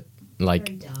well. Is that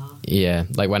like, yeah,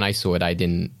 like when I saw it, I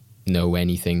didn't know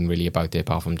anything really about it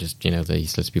apart from just that he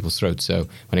slits people's throats. So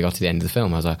when I got to the end of the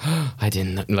film, I was like, oh, I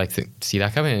didn't like see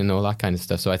that coming and all that kind of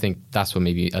stuff. So I think that's what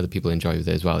maybe other people enjoy with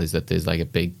it as well, is that there's like a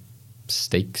big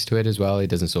stakes to it as well. It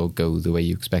doesn't sort of go the way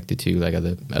you expect it to, like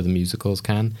other musicals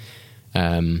can.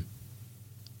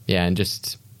 Yeah, and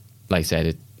just like I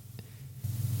said,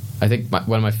 I think one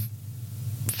of my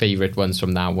favorite ones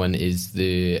from that one is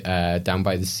the Down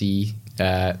by the Sea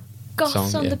Goths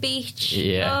song. on Yeah. the beach.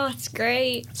 Yeah. Oh, it's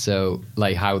great. So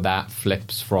like how that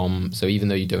flips from, so even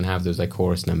though you don't have those like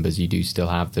chorus numbers, you do still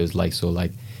have those like sort of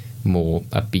like more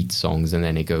upbeat songs, and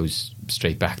then it goes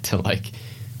straight back to like,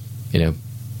 you know,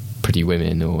 Pretty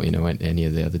Women or, you know, any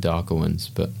of the other darker ones.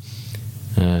 But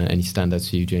any standouts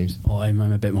for you, James? Oh, I'm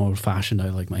a bit more old-fashioned. I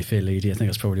like My Fair Lady. I think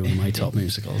that's probably one of my top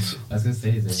musicals. I was going to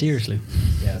say that. Seriously.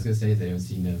 Yeah, I was going to say they haven't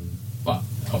seen well,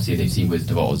 obviously they've seen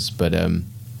Wizard of Oz, but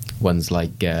ones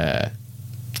like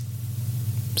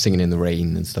Singing in the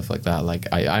Rain and stuff like that. Like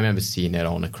I remember seeing it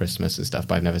on a Christmas and stuff,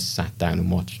 but I've never sat down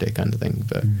and watched it, kind of thing.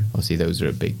 But obviously those are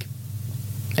a big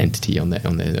entity on their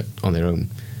own.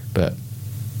 But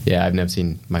yeah, I've never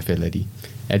seen My Fair Lady.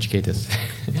 Educate us.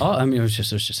 Oh, I mean, it was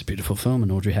just a beautiful film,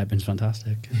 and Audrey Hepburn's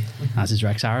fantastic, as is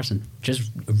Rex Harrison. Just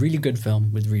a really good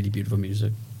film with really beautiful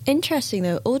music. Interesting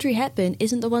though, Audrey Hepburn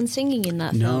isn't the one singing in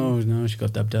that film. No, she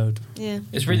got dubbed out. Yeah.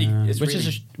 It's really, which is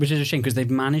a shame, because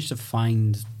they've managed to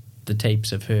find the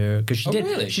tapes of her, because she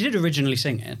did originally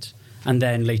sing it, and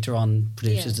then later on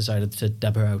producers decided to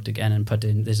dub her out again and put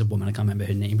in, there's a woman, I can't remember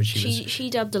her name, but she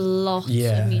dubbed a lot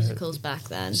of musicals back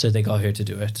then. so they got her to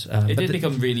do it. It did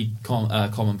become really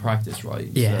common practice, right?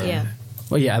 Yeah. So- Yeah.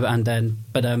 Well, yeah, and then,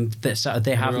 but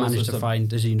they have also managed to find,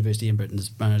 there's a university in Britain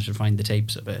that's managed to find the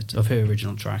tapes of it, of her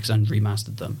original tracks, and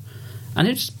remastered them, and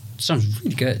it just sounds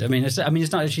really good. I mean, it's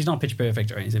not, she's not pitch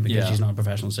perfect or anything, because she's not a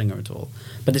professional singer at all,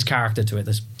 but there's character to it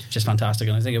that's just fantastic,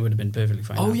 and I think it would have been perfectly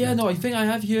fine. Oh yeah, no, I think I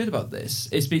have heard about this.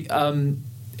 It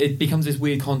becomes this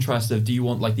weird contrast of, do you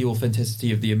want like the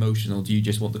authenticity of the emotion, or do you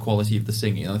just want the quality of the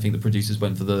singing? And I think the producers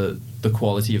went for the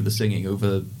quality of the singing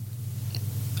over,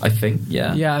 I think,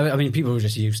 yeah. Yeah, I mean, people were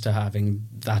just used to having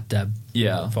that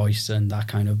voice and that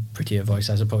kind of prettier voice,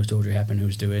 as opposed to Audrey Hepburn,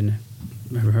 who's doing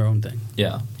her own thing.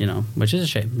 Yeah. You know, which is a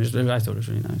shame. I thought it was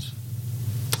really nice.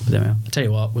 But there we are. I'll tell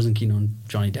you what, wasn't keen on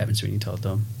Johnny Depp and Sweeney Todd,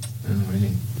 though. Oh,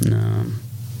 really? No.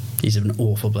 He's an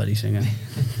awful bloody singer.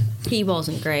 He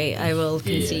wasn't great, I will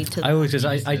concede to that. I always,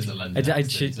 because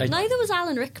Neither was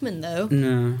Alan Rickman though.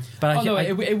 No. But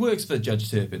it works for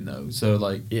Judge Turpin, though, so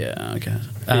like... Yeah, okay.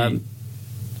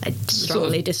 I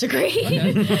strongly disagree.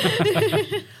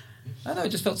 I know, it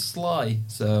just felt sly,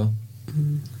 so...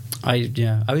 I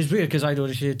was weird, because I'd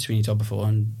already heard Sweeney Todd before,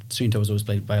 and Sweeney Todd was always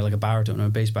played by like a baritone or a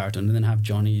bass baritone, and then have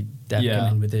Johnny Depp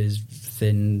come in with his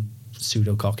thin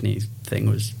pseudo Cockney thing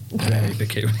was very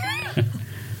peculiar.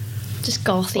 Just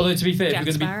gothy. Although to be fair, Jack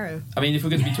if Sparrow. we're going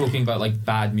to be talking about like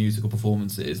bad musical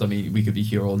performances, I mean, we could be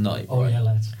here all night. Oh right? yeah,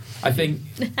 let's. I think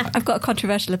I've got a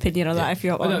controversial opinion on that if you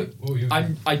want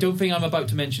one. I don't think I'm about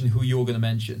to mention who you're going to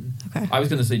mention. Okay. I was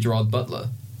going to say Gerard Butler.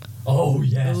 Oh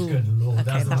yes, Ooh. good lord, Okay,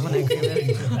 that's that the one I agree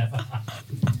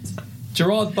with.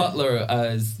 Gerard Butler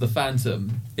as the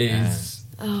Phantom is...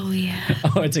 Oh yeah.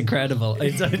 Oh, it's incredible.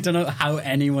 I don't know how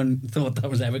anyone thought that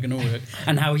was ever going to work,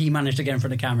 and how he managed to get in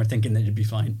front of the camera thinking that it'd be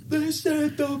fine. This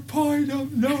is the point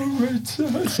of no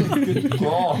return. Good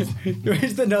God.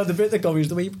 The bit that got me was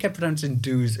the way he kept pronouncing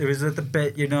do's. It was the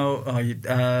bit, you know,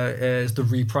 it's the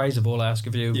reprise of All I Ask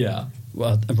of You. Yeah.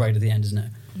 Well, right at the end, isn't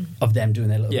it? Of them doing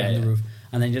their little bit on the yeah. roof.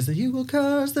 And then he just said, you will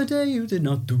curse the day you did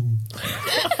not do.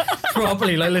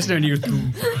 Properly, like listening to you do.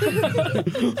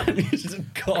 And he's just,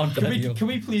 God, Can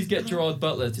we please get Gerard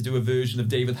Butler to do a version of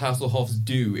David Hasselhoff's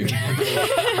Do?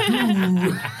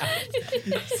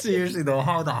 Seriously though,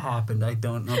 how that happened, I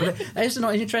don't know. But it's an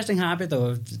interesting habit though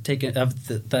of taking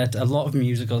that a lot of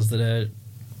musicals that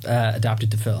are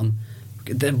adapted to film,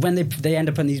 when they end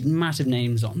up putting these massive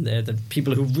names on there, the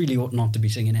people who really ought not to be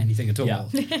singing anything at all. Yeah.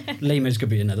 Les Mis could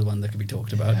be another one that could be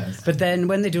talked about. Yes. But then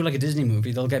when they do like a Disney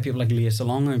movie, they'll get people like Lea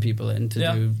Salonga and people in to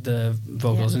do the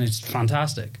vocals, and it's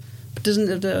fantastic. But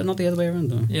doesn't not the other way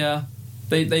around though? Yeah.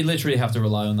 They literally have to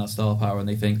rely on that star power, and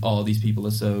they think, oh, these people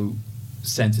are so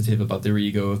sensitive about their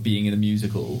ego of being in a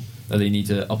musical that they need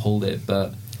to uphold it.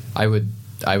 But I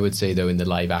would say though, in the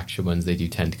live action ones, they do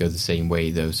tend to go the same way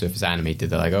though. So if it's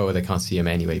animated, they're like, oh, they can't see him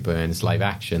anyway. But when it's live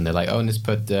action, they're like, oh, and let's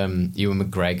put Ewan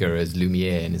McGregor as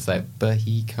Lumiere, and it's like, but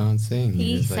he can't sing.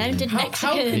 He It's like, sounded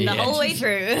Mexican the whole way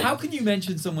through. how can you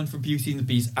mention someone from Beauty and the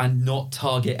Beast and not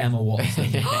target Emma Watson?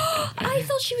 I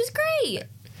thought she was great.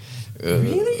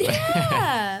 Really?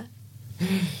 Yeah.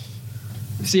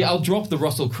 See, I'll drop the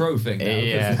Russell Crowe thing now.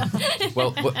 Yeah.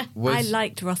 Well, I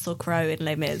liked Russell Crowe in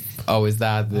Les Mis. Oh, is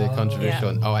that the controversial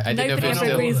one? Oh, I didn't know if Nobody it was ever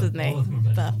still... agrees with me.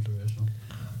 But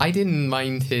I didn't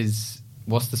mind his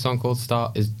what's the song called?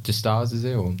 Is just Stars, is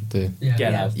it? Or the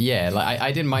Get Out. Yeah, like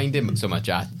I didn't mind him so much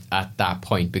at that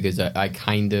point because I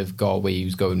kind of got where he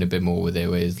was going a bit more with it,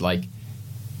 where it's like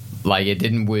it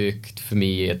didn't work for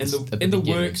me at the beginning.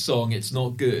 Work song. It's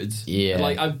not good. Yeah,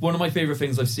 like one of my favorite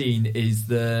things I've seen is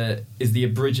the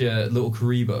Abridger Little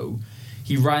Karibo.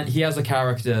 He has a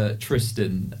character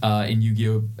Tristan in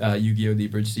Yu-Gi-Oh! The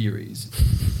Abridged series,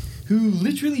 who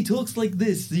literally talks like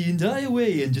this the entire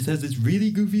way and just has this really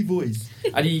goofy voice.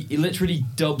 And he literally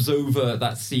dubs over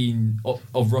that scene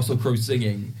of Russell Crowe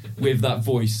singing with that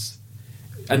voice.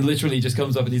 And literally just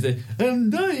comes up and he's like,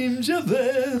 and I'm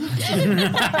Javert. And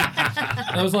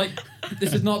I was like,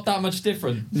 this is not that much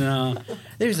different. No.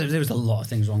 There was a lot of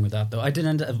things wrong with that, though. I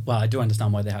do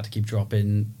understand why they had to keep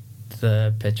dropping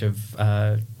the pitch of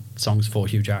songs for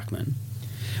Hugh Jackman.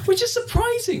 Which is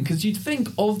surprising, because you'd think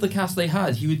of the cast they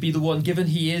had, he would be the one, given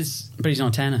he is... But he's not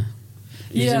a tenor.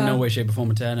 He's in no way, shape or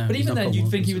form a tenor. But even then, you'd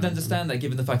think he would understand that,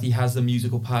 given the fact he has the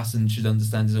musical past and should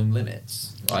understand his own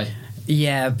limits, right?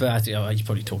 Yeah, but he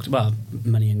probably talked... Well,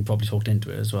 Manning probably talked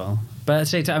into it as well. But at the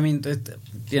same time, I mean,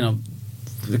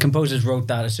 the composers wrote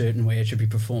that a certain way. It should be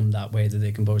performed that way that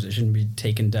they composed it. It shouldn't be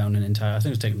taken down an entire... I think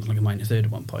it was taken like a minor third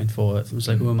at one point for it. It was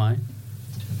like, who am I?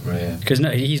 Right. Because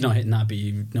he's not hitting that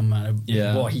beat no matter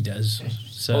what he does.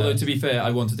 So. Although, to be fair,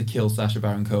 I wanted to kill Sacha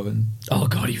Baron Cohen. Oh,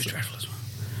 God, he was dreadful as well.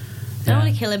 I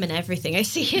want to kill him in everything I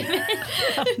see him in.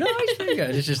 No, he's pretty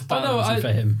good. It's just balancing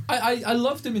for him. I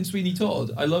loved him in Sweeney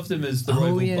Todd. I loved him as the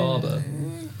rival barber.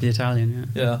 The Italian,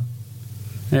 Yeah.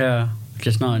 Yeah,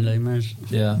 just not in Les Mis.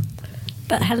 Yeah.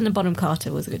 But Helena Bonham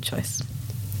Carter was a good choice.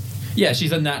 Yeah,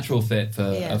 she's a natural fit for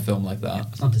a film like that.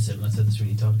 It's not dissimilar to the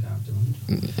Sweeney Todd character,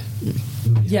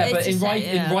 Yeah, It's but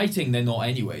in in writing they're not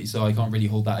anyway, so I can't really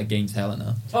hold that against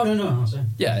Helena. Oh, no, I'm saying.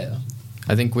 Yeah.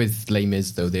 I think with Les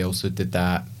Mis, though, they also did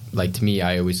that. Like, to me,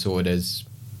 I always saw it as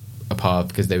a part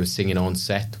because they were singing on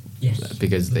set. Yes.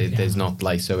 Because there's not,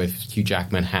 like, so if Hugh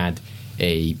Jackman had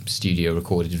a studio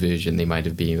recorded version, they might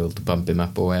have been able to bump him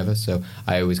up or whatever. So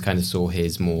I always kind of saw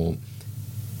his more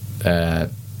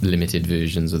limited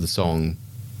versions of the song,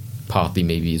 partly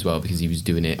maybe as well because he was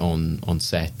doing it on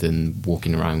set and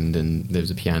walking around and there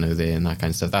was a piano there and that kind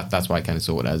of stuff. That's why I kind of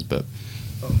saw it as, but...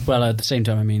 Well, at the same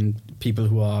time, I mean, people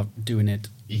who are doing it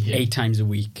 8 times a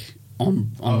week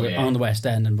on the West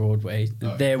End and Broadway,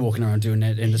 they're walking around doing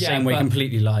it in the same way,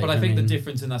 completely live. But I think the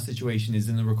difference in that situation is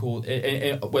in the record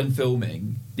when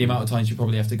filming, the amount of times you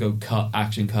probably have to go cut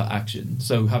action.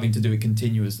 So having to do it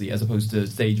continuously as opposed to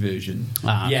stage version.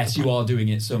 Yes, you are doing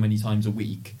it so many times a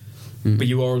week, but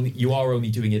you are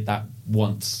only doing it that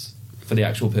once. For the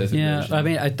actual perfect version. I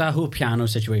mean, that whole piano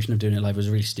situation of doing it live was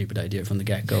a really stupid idea from the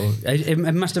get-go. It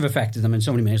must have affected them in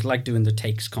so many ways, like doing the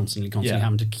takes constantly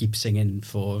having to keep singing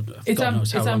for God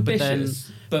knows how long.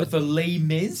 Ambitious, but for Les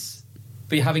Mis,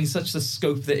 but having such the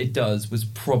scope that it does was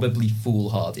probably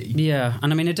foolhardy. Yeah,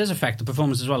 and I mean, it does affect the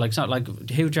performance as well. Like, it's not like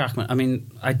Hugh Jackman. I mean,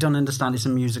 I don't understand it's a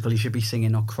musical. He should be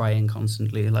singing or crying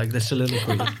constantly, like the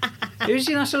soliloquy. Have you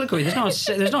seen that soliloquy?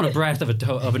 There's not a breath of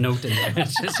a note in there.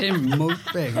 It's just him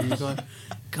moping. And you're going,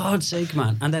 God's sake,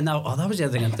 man. And then that was the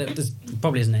other thing. This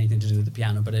probably hasn't anything to do with the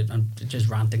piano, but I'm just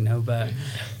ranting now. But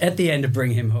at the end of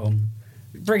Bring Him Home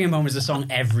is a song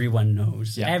everyone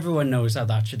knows. Yeah. Everyone knows how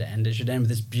that should end. It should end with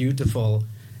this beautiful,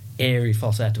 airy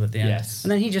falsetto at the end. Yes.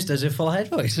 And then he just does a full head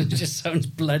voice. It just sounds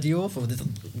bloody awful. This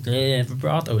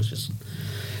vibrato is just...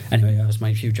 Anyway, that was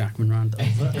my Hugh Jackman rant.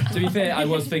 To be fair, I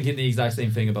was thinking the exact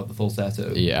same thing about the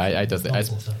falsetto. Yeah, I do think,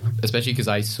 especially because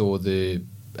I saw the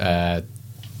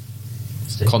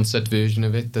concert version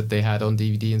of it that they had on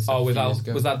DVD and stuff. Oh,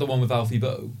 was that the one with Alfie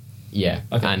Boe? Yeah,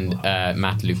 okay. And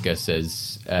Matt Lucas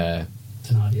as the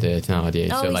Thénardier.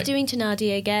 Oh, so, he's like, doing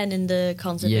Thénardier again in the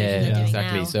concert version they're doing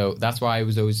exactly. now. So that's why I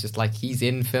was always just like, he's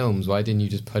in films. Why didn't you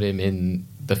just put him in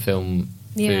the film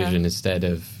version instead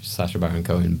of Sacha Baron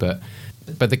Cohen?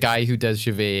 But the guy who does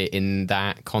Javert in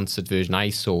that concert version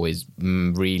I saw is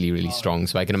really, really strong.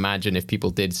 So I can imagine if people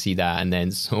did see that and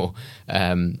then saw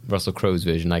Russell Crowe's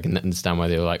version, I can understand why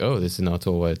they were like, oh, this is not at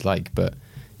all what it's like. But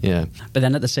yeah. But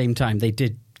then at the same time, they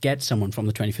did get someone from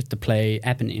the 25th to play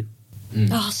Eponine.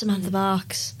 Oh, Samantha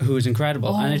Marks, who was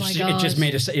incredible, and it just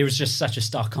made it was just such a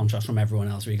stark contrast from everyone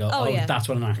else. We go, that's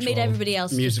what an actual made everybody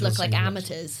else just look like singer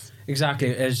amateurs. Exactly,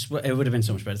 it would have been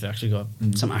so much better if they actually got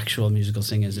some actual musical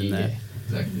singers in there.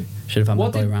 Exactly. Should have had my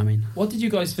boy Ramin. What did you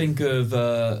guys think of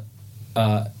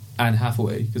Anne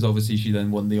Hathaway? Because obviously she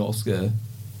then won the Oscar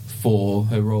for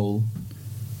her role.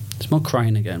 It's more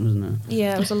crying again, wasn't it?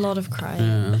 Yeah, it was a lot of crying.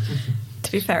 Yeah.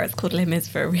 To be fair, it's called Les Mis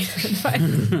for a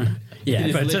reason.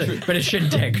 Yeah, but it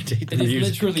shouldn't degradate the music.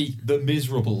 It's literally The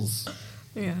Miserables.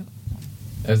 Yeah.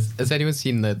 Has anyone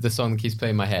seen the song that keeps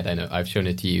playing in my head? I know I've shown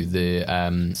it to you.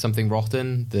 The Something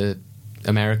Rotten, the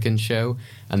American show,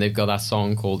 and they've got that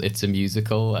song called "It's a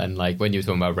Musical." And like when you were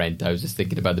talking about Rent, I was just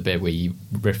thinking about the bit where he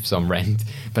riffs on Rent,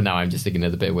 but now I'm just thinking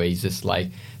of the bit where he's just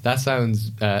like, that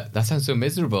sounds so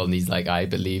miserable, and he's like, I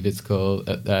believe it's called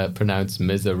pronounced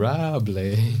miserable. And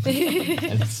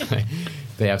it's like,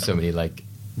 they have so many like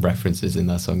references in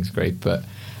that song. It's great. But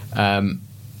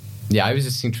yeah, I was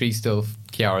just intrigued still,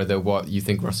 Chiara, though, what you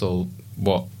think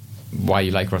why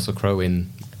you like Russell Crowe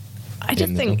in. I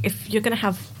just think if you're going to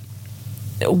have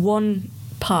one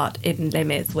part in Les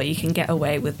Mis where you can get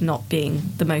away with not being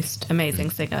the most amazing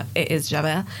singer, it is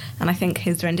Javert. And I think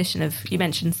his rendition of, you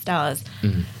mentioned Stars,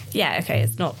 yeah, okay,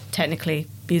 it's not technically,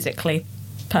 musically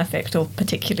perfect or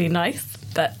particularly nice,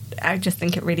 but I just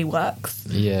think it really works.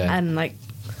 Yeah. And like,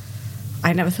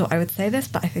 I never thought I would say this,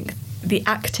 but I think the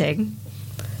acting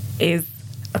is,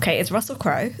 okay, it's Russell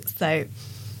Crowe, so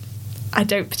I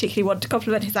don't particularly want to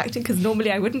compliment his acting because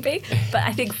normally I wouldn't be, but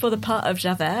I think for the part of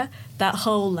Javert, that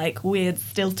whole like weird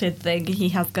stilted thing he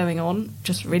has going on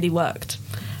just really worked.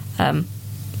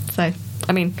 So,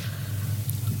 I mean,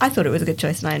 I thought it was a good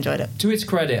choice and I enjoyed it. To its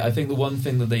credit, I think the one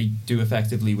thing that they do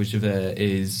effectively with Javert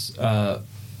is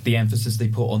the emphasis they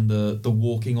put on the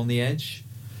walking on the edge.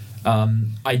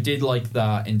 I did like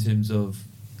that in terms of,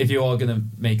 if you are going to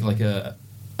make like a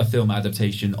film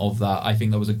adaptation of that, I think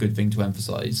that was a good thing to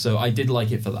emphasise. So I did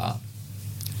like it for that.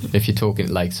 If you're talking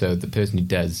like, so the person who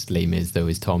does Les Mis though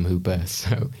is Tom Hooper.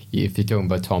 So if you're talking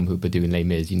about Tom Hooper doing Les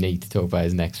Mis, you need to talk about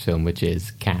his next film, which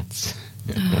is Cats.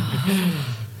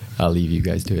 I'll leave you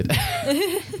guys to it.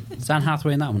 Is Anne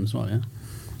Hathaway in that one as well? Yeah.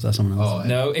 Is that someone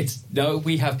else? No,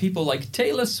 we have people like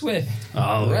Taylor Swift,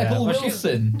 Oh, Rebel yeah.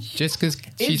 Wilson, Just because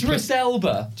Idris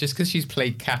Elba. Just because she's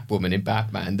played Catwoman in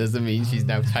Batman doesn't mean she's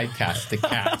now typecast to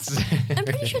Cats. I'm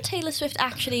pretty sure Taylor Swift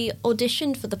actually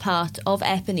auditioned for the part of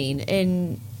Eponine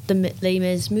in the Les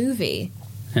Mis movie.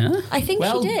 Yeah? I think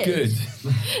Well, she did.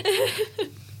 good.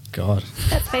 God.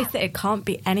 Let's face it, it can't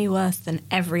be any worse than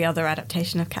every other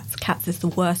adaptation of Cats. Cats is the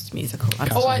worst musical.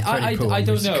 Cats. Oh, Pretty I cool don't know.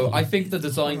 musical. I think the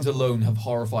designs alone have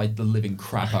horrified the living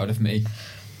crap out of me.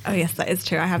 Oh yes, that is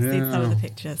true. I have seen some of the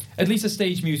pictures. At least a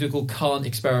stage musical can't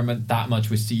experiment that much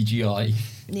with CGI.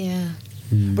 Yeah.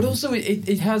 But also,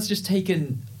 it has just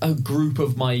taken a group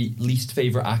of my least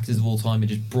favourite actors of all time and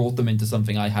just brought them into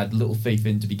something I had little faith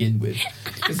in to begin with.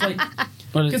 It's like...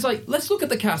 Because, like, let's look at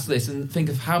the cast list and think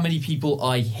of how many people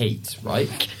I hate, right?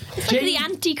 It's like the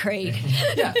anti-Craig.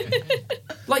 Yeah.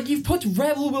 Like, you've put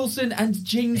Rebel Wilson and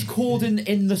James Corden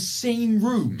in the same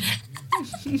room.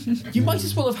 You might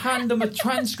as well have handed them a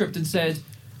transcript and said,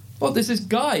 well, there's this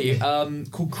guy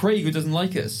called Craig who doesn't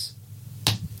like us.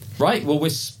 Right, well, we're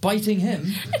spiting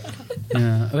him.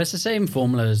 Yeah. Well, it's the same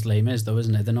formula as Les Mis, though,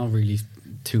 isn't it? They're not really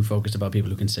too focused about people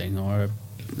who can sing or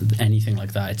anything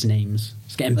like that. It's names.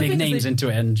 It's getting big names into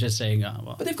it and just saying, oh,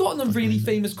 well. But they've gotten a really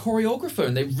famous choreographer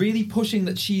and they're really pushing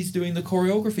that she's doing the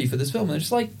choreography for this film. And they're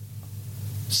just like,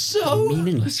 so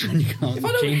meaningless when you can't. if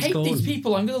I don't James hate Corden. these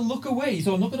people, I'm going to look away,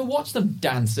 so I'm not going to watch them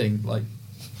dancing. Like,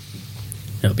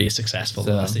 It'll be successful.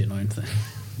 So- That's the annoying thing.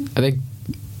 I think,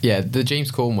 yeah, the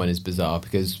James Corden one is bizarre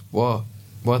because what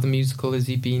other musical has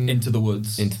he been? Into the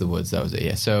Woods. Into the Woods, that was it,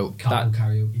 yeah. So That-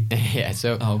 karaoke. yeah,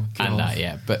 so Oh, God. and that,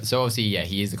 yeah. But so obviously, yeah,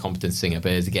 he is a competent singer,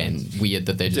 but it's again weird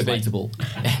that they're just Debatable.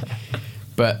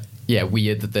 but yeah,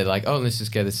 weird that they're like, oh, let's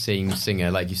just get the same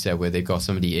singer, like you said, where they've got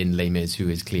somebody in Les Mis who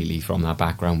is clearly from that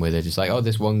background, where they're just like, oh,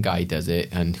 this one guy does it,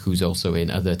 and who's also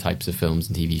in other types of films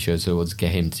and TV shows, so we'll just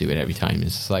get him to do it every time.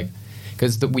 It's just like,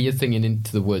 because the weird thing in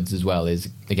Into the Woods as well is,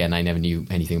 again, I never knew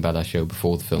anything about that show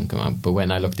before the film came out, but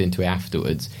when I looked into it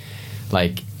afterwards,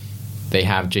 like, they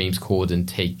have James Corden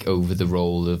take over the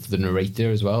role of the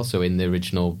narrator as well. So in the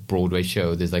original Broadway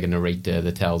show, there's like a narrator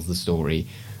that tells the story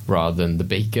rather than the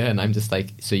baker. And I'm just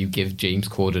like, so you give James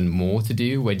Corden more to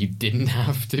do when you didn't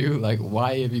have to? Like,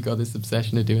 why have you got this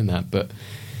obsession of doing that? But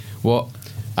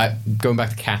going back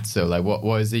to Cats though, like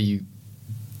what is it you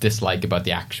dislike about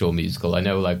the actual musical? I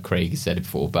know like Craig has said it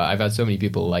before, but I've had so many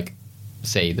people like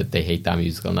say that they hate that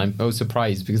musical, and I was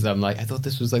surprised because I'm like, I thought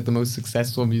this was like the most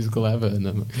successful musical ever, and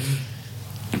I'm like,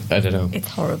 I don't know. It's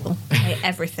horrible. I hate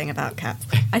everything about Cats.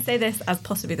 I say this as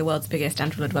possibly the world's biggest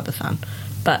Andrew Lloyd Webber fan,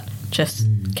 but just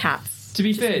Cats. To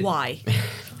be Just fair- why?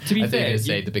 To be I think fair, I'd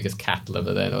say the biggest cat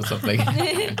lover then or something.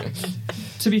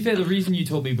 to be fair, the reason you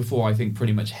told me before, I think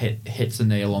pretty much hits a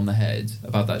nail on the head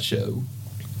about that show.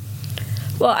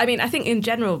 Well, I mean, I think in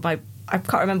general, I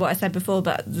can't remember what I said before,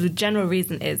 but the general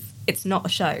reason is it's not a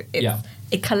show. It's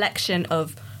a collection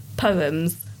of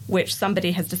poems which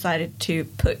somebody has decided to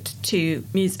put to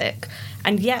music.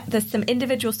 And yet there's some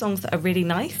individual songs that are really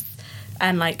nice.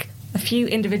 and like a few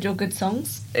individual good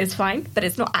songs is fine, but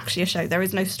it's not actually a show. There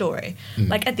is no story.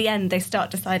 Like at the end, they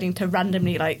start deciding to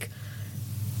randomly like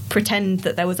pretend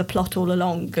that there was a plot all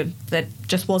along, and there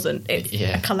just wasn't. It's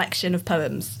a collection of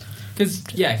poems.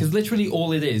 Because literally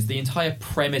all it is, the entire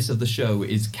premise of the show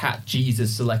is Cat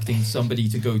Jesus selecting somebody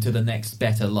to go to the next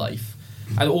better life.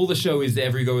 And all the show is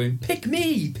going, pick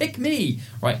me,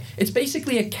 right? It's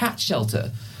basically a cat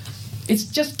shelter. It's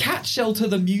just Cat Shelter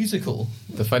the musical.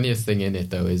 The funniest thing in it,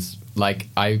 though, is, like,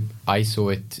 I saw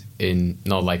it in,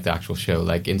 not like the actual show,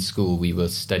 like, in school we were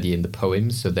studying the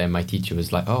poems, so then my teacher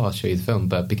was like, oh, I'll show you the film,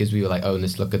 but because we were like, oh,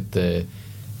 let's look at the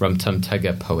Rum Tum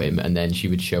Tugger poem, and then she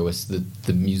would show us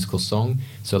the musical song.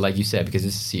 So, like you said, because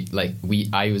it's, like,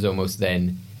 I was almost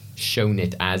then shown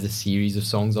it as a series of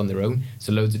songs on their own,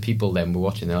 so loads of people then were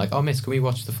watching. They're like, oh miss, can we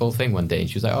watch the full thing one day? And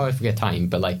she was like, oh, I forget time,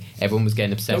 but like everyone was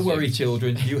getting obsessed. Don't worry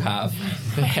children, you have.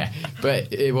 Yeah,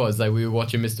 but it was like we were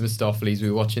watching Mr. Mistopheles, we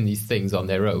were watching these things on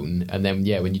their own, and then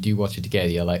when you do watch it together,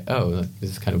 you're like, oh, this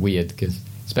is kind of weird, because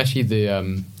especially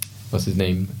the what's his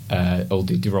name, old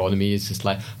dude Deuteronomy is just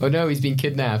like, oh no, he's been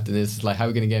kidnapped, and it's like, how are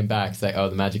we going to get him back? It's like, oh,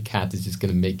 the magic cat is just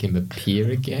going to make him appear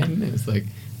again. And it's like,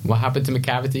 what happened to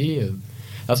McCavity?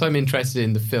 That's why I'm interested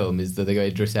in the film, is that they got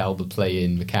Idris Elba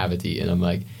playing McCavity, and I'm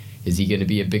like, is he going to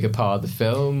be a bigger part of the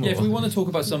film? Yeah, if we want to talk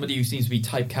about somebody who seems to be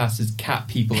typecast as cat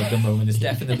people at the moment, it's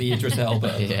definitely Idris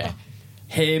Elba. Yeah.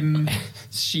 Him,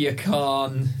 Shia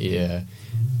Khan. Yeah.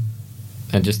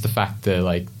 And just the fact that,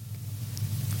 like,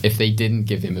 if they didn't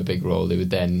give him a big role, it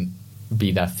would then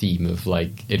be that theme of,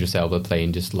 like, Idris Elba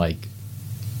playing just, like,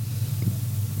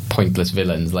 pointless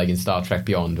villains, like in Star Trek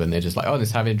Beyond, when they're just like, oh,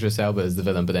 let's have Idris Elba as the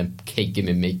villain, but then cake him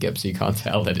in makeup so you can't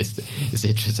tell that it's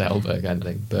Idris Elba kind of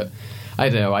thing. But I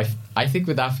don't know, I think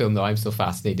with that film, though, I'm still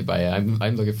fascinated by it.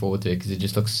 I'm looking forward to it because it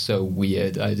just looks so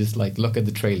weird. I just like look at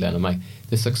the trailer and I'm like,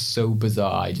 this looks so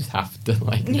bizarre. I just have to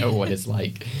like know what it's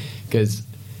like, because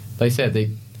like I said, the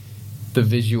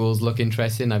visuals look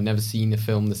interesting. I've never seen a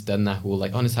film that's done that whole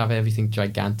like, oh, let's have everything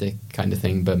gigantic kind of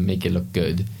thing but make it look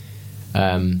good.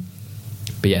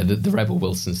 But yeah, the Rebel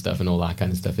Wilson stuff and all that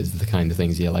kind of stuff is the kind of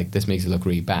things you're like, this makes it look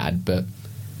really bad. But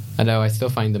I know, I still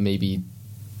find that maybe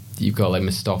you've got like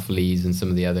Mistopheles and some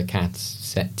of the other cats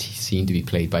seem to be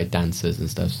played by dancers and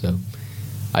stuff. So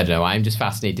I don't know, I'm just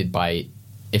fascinated by,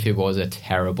 if it was a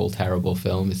terrible, terrible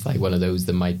film, it's like one of those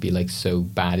that might be like so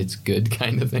bad it's good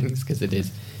kind of things, because it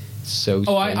is so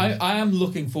strange. I am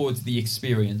looking forward to the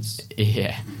experience.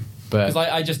 Yeah. Because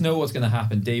I just know what's going to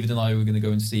happen. David and I were going to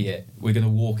go and see it. We're going to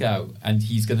walk out, and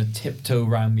he's going to tiptoe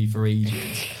around me for ages.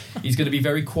 He's going to be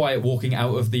very quiet walking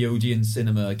out of the Odeon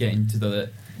cinema, getting to the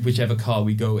whichever car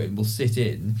we go in. We'll sit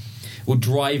in. We'll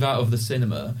drive out of the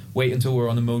cinema, wait until we're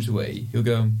on the motorway. He'll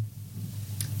go,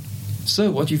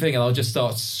 so what do you think? And I'll just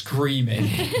start screaming.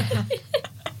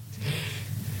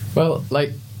 Well,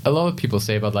 like, a lot of people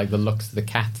say about, like, the looks of the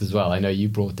cats as well. I know you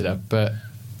brought it up, but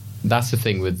that's the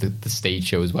thing with the stage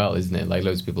show as well, isn't it? Like,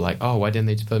 loads of people are like, oh, why didn't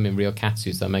they just put them in real cat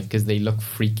suits? I'm like, because they look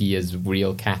freaky as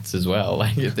real cats as well.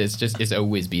 Like, it's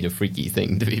always been a freaky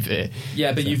thing, to be fair.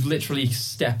 Yeah, but you've literally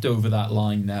stepped over that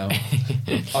line now.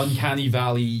 Uncanny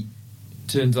Valley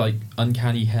turns like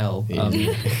Uncanny Hell.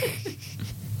 Yeah.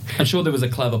 I'm sure there was a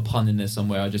clever pun in there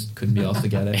somewhere. I just couldn't be asked to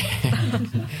get it.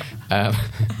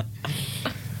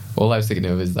 All I was thinking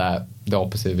of is that the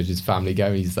opposite, which is Family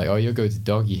Guy. He's like, oh, you'll go to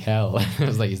doggy hell. I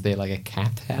was like, is there like a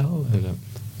cat hell? I don't know.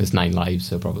 There's 9 lives,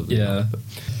 so probably yeah. not.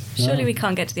 Surely we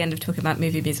can't get to the end of talking about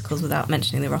movie musicals without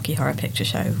mentioning the Rocky Horror Picture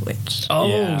Show, which... Oh,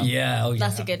 yeah. Oh, yeah.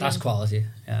 That's a good That's one. quality,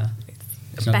 yeah.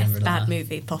 It's the best bad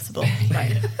movie possible.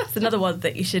 Right. It's another one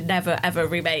that you should never, ever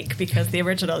remake because the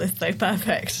original is so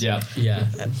perfect. Yeah. Yeah.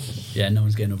 Yeah, no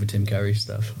one's getting over Tim Curry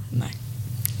stuff. No.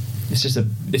 It's just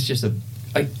a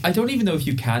I don't even know if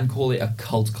you can call it a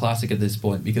cult classic at this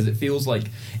point, because it feels like,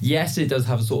 yes, it does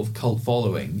have a sort of cult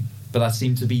following, but that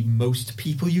seems to be most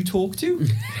people you talk to.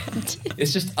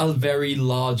 It's just a very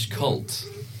large cult.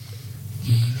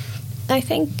 I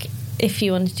think if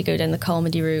you wanted to go down the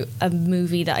comedy route, a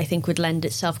movie that I think would lend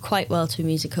itself quite well to a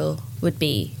musical would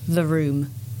be The Room.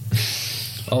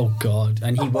 Oh, God.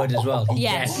 And he would as well. He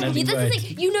Yes. definitely That's the would.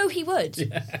 thing. You know he would.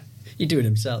 Yeah. He'd do it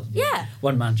himself. Yeah.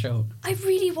 One-man show. I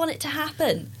really want it to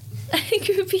happen. I think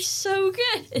it would be so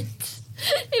good. It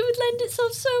would lend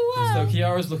itself so well. So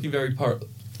Kiara's looking very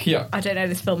Kiara. I don't know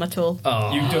this film at all.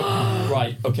 Oh. You don't.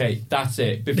 Right. Okay. That's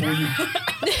it. Before you.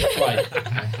 Right.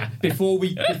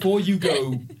 Before you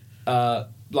go.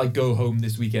 Go home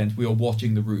this weekend. We are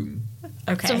watching The Room.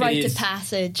 Okay. It's a rite It of is-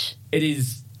 passage. It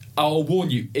is. I'll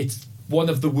warn you. It's one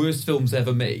of the worst films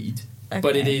ever made,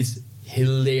 but it Okay. is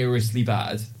hilariously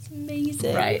bad. It's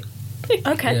amazing. Right.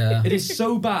 Okay. Yeah. It is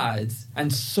so bad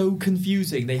and so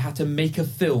confusing. They had to make a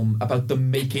film about the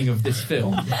making of this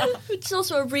film. It's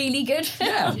also a really good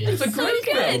film. Yeah, it's a So great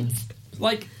good.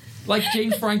 film. Like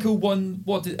James Franco won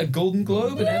a Golden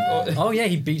Globe and Oh yeah,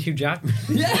 he beat Hugh Jackman.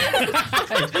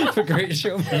 For Greatest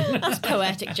Showman. That's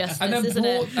poetic justice, and then isn't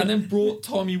it? brought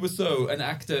Tommy Wiseau, an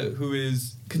actor who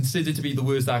is considered to be the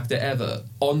worst actor ever,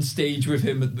 on stage with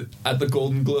him at the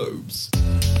Golden Globes.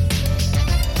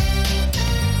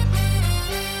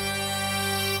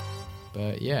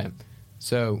 But yeah,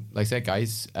 so like I said,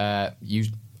 guys, you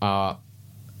are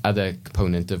other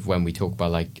component of when we talk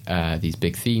about like these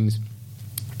big themes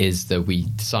is that we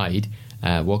decide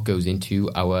what goes into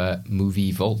our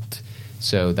movie vault.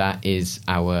 So that is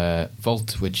our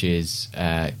vault, which is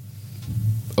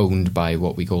owned by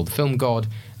what we call the Film God,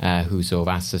 who sort of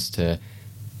asks us to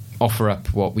offer up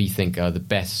what we think are the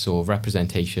best sort of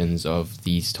representations of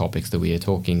these topics that we are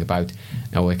talking about.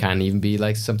 Or it can even be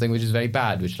like something which is very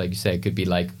bad, which, like you said, could be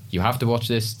like, you have to watch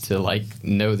this to like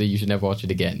know that you should never watch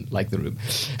it again, like The Room.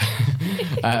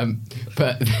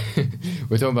 But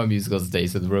we're talking about musicals today,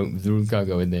 so the room can't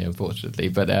go in there, unfortunately.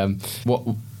 But what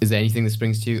is there anything that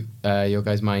springs to your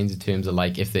guys' minds in terms of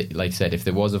like, if they, like I said, if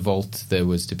there was a vault, there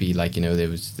was to be like, you know, there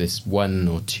was this 1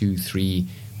 or 2, 3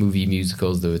 movie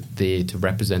musicals that were there to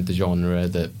represent the genre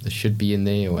that should be in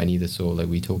there, or any of the sort like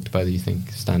we talked about that you think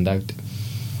stand out?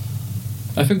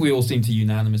 I think we all seem to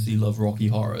unanimously love Rocky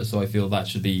Horror, so I feel that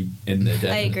should be in there.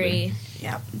 Definitely. I agree.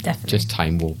 Yeah, definitely. Just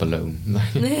Time Warp alone.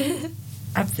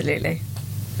 Absolutely.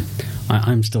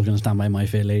 I'm still going to stand by My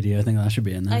Fair Lady. I think that should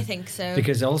be in there. I think so.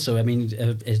 Because also, I mean,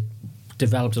 it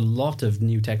developed a lot of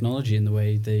new technology in the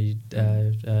way they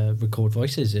record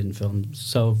voices in films.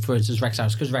 So, for instance, Rex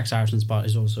Harrison, because Rex Harrison's part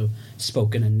is also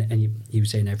spoken, and he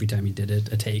was saying every time he did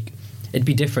a take, it'd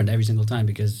be different every single time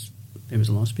because it was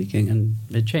a lot of speaking and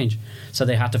it changed. So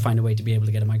they had to find a way to be able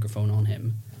to get a microphone on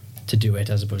him to do it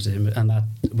as opposed to him, and that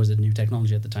was a new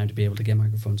technology at the time to be able to get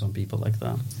microphones on people like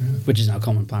that, which is now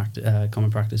common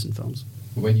practice in films.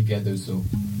 When you get those sort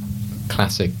of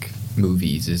classic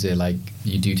movies, is it like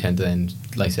you do tend to then,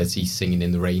 like I said, see Singing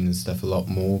in the Rain and stuff a lot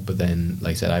more, but then,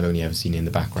 like I said, I've only ever seen it in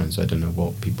the background, so I don't know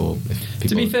what people, if people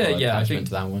to be fair, got yeah, I attachment think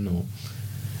to that one, or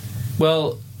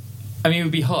well, I mean, it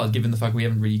would be hard given the fact we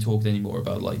haven't really talked anymore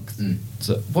about like.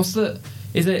 So what's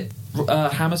is it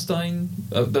Hammerstein?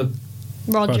 The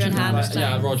Roger and Hammerstein.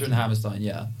 Yeah, Roger and Hammerstein.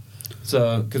 Yeah.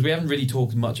 So because we haven't really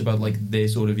talked much about like their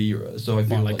sort of era, so I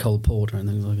feel More like Cole Porter and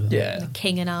things like that. Yeah.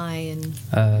 King and I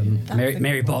and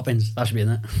Mary Poppins, that should be in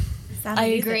there. I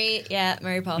agree. Yeah,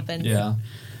 Mary Poppins. Yeah.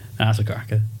 That's a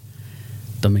cracker.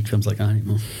 Don't make films like that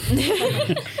anymore.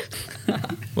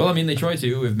 Well, I mean, they try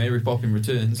to with Mary Poppins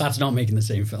Returns. That's not making the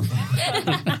same film.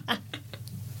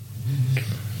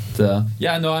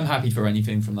 Yeah, no, I'm happy for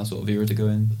anything from that sort of era to go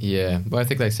in. yeah. Well, I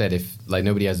think, like I said, if like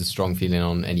nobody has a strong feeling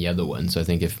on any other one, so I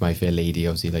think if My Fair Lady,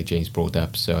 obviously, like James brought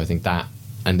up, so I think that,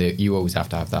 and you always have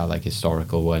to have that like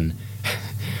historical one.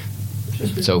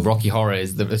 So Rocky Horror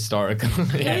is the historical.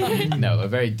 No, a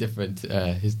very different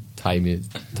his time of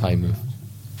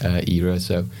era.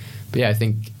 So, but yeah, I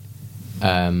think,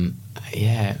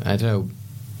 yeah, I don't know.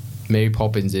 Mary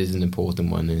Poppins is an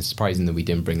important one, and it's surprising that we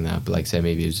didn't bring that. But like I said,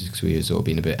 maybe it was just because we were sort of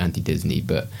being a bit anti-Disney.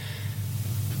 But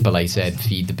like I said,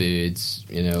 Feed the Birds,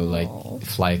 you know, like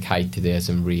Fly a Kite. There's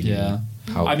some really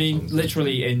powerful I mean, songs.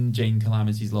 literally in Jane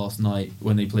Calamity's Last Night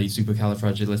when they played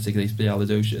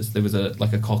Supercalifragilisticexpialidocious, there was a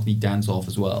Cockney dance-off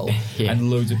as well, and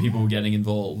loads of people were getting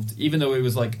involved. Even though it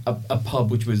was like a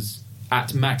pub which was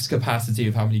at max capacity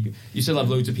of how many people, you still have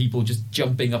loads of people just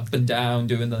jumping up and down,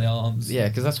 doing the arms. Yeah,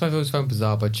 because that's what I've always found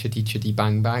bizarre about Chitty Chitty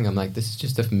Bang Bang. I'm like, this is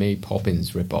just a Mary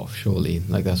Poppins rip-off, surely.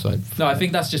 Like, that's what No, I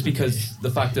think that's just because the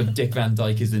fact of Dick Van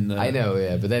Dyke is in the... I know,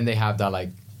 yeah, but then they have that, like...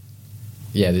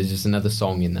 Yeah, there's just another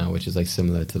song in now which is, like,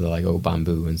 similar to the, like, Oh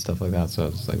Bamboo and stuff like that, so I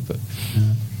was like, but...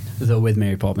 Though with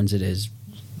Mary Poppins, it is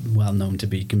well known to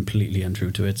be completely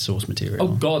untrue to its source material.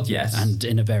 Oh, God, yes. And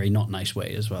in a very not nice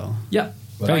way as well. Yeah.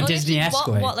 Very Well, Disney-esque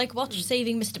way. Watch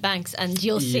Saving Mr. Banks and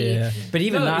you'll see. Yeah. But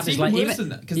even that it's is even like... worse than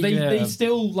that, because they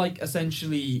still, like,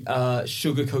 essentially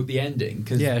sugarcoat the ending.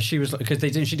 Cause Yeah, she was because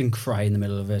she didn't cry in the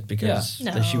middle of it because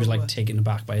Yeah. she was like taken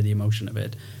aback by the emotion of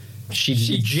it. She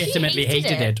legitimately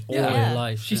hated it all her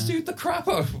life. She sued the crap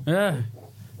out. Yeah,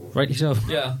 rightly so.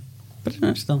 Yeah, but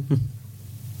no, still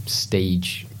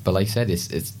Stage, but like I said,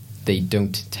 it's they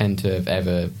don't tend to have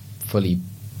ever fully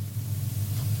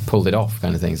pulled it off,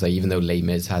 kind of things. Like, even though Les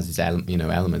Mis has its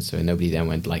elements, so nobody then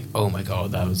went like, oh my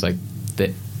god, that was like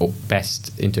the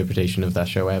best interpretation of that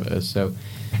show ever. So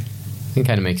I think it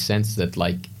kind of makes sense that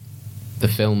like the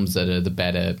films that are the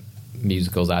better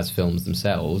musicals as films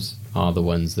themselves are the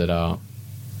ones that are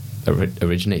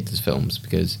originated as films,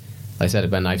 because, like I said,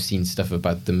 when I've seen stuff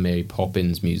about the Mary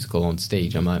Poppins musical on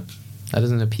stage, I'm like, that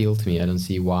doesn't appeal to me. I don't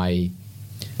see why.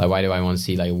 Like, why do I want to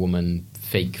see like a woman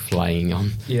fake flying on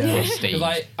stage?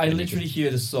 Because I literally hear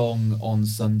the song on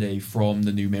Sunday from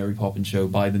the new Mary Poppins show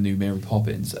by the new Mary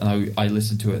Poppins, and I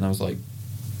listened to it and I was like,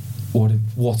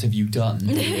 what have you done?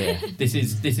 This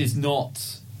is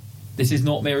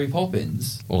not Mary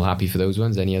Poppins. All happy for those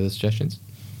ones? Any other suggestions?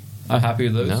 I'm happy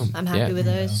with those. No. I'm happy with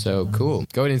those. So cool.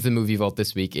 Going into the movie vault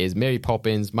this week is Mary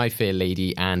Poppins, My Fair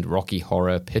Lady, and Rocky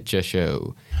Horror Picture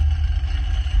Show.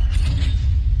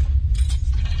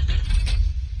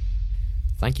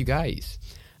 Thank you, guys.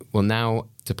 We'll now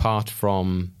depart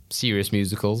from serious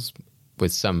musicals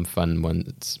with some fun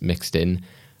ones mixed in,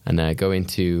 and go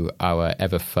into our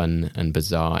ever fun and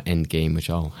bizarre endgame, which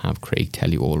I'll have Craig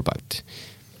tell you all about.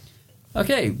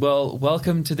 Okay, well,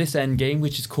 welcome to this endgame,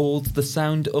 which is called The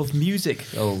Sound of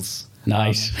Musicals.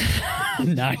 Nice.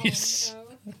 Nice.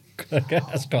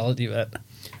 That's quality, man.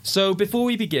 So before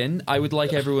we begin, I would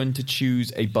like everyone to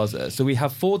choose a buzzer. So we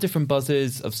have 4 different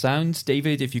buzzers of sounds.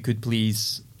 David, if you could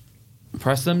please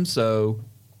press them. So...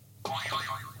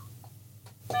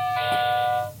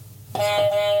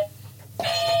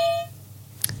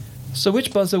 So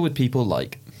which buzzer would people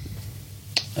like?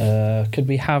 Could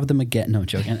we have them again? No,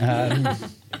 joking. I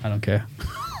don't care.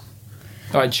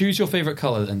 All right, choose your favourite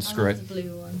colour then, screw it. The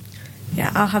blue one.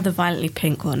 Yeah, I'll have the violently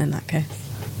pink one in that case.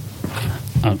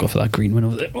 I'll go for that green one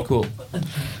over there. Cool.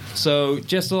 So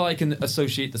just so I can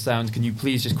associate the sound, can you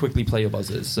please just quickly play your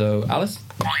buzzers? So, Alice?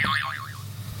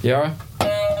 Yara?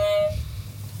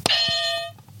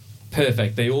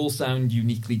 Perfect. They all sound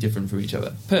uniquely different from each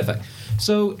other. Perfect.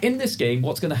 So in this game,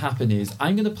 what's going to happen is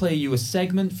I'm going to play you a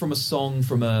segment from a song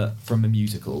from a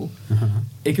musical. Uh-huh.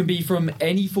 It can be from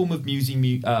any form of music.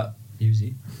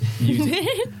 Musi.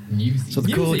 Music. So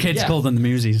the cool Music, kids yeah. call them the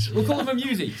Musies. We'll call them a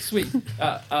music. Sweet.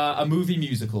 A movie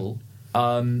musical.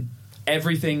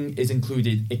 Everything is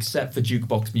included except for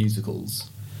jukebox musicals.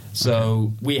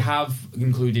 So we have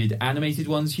included animated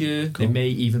ones here. Cool. There may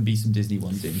even be some Disney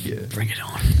ones in here. Bring it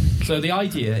on. So the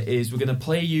idea is we're going to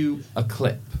play you a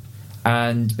clip.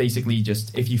 And basically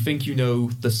just, if you think you know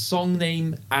the song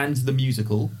name and the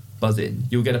musical, buzz in.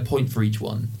 You'll get a point for each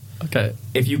one. Okay.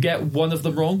 If you get one of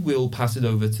them wrong, we'll pass it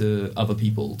over to other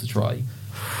people to try.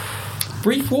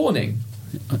 Brief warning.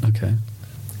 Okay.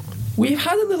 We've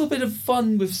had a little bit of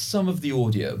fun with some of the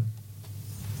audio.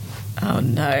 Oh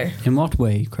no. In what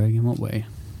way, Craig? In what way?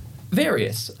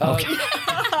 Various. Okay.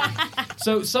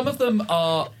 So some of them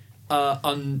are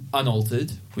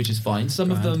unaltered, which is fine.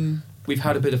 Some of them we've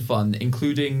had a bit of fun,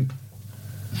 including...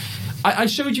 I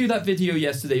showed you that video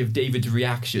yesterday of David's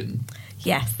reaction.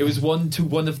 Yes. It was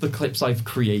one of the clips I've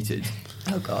created.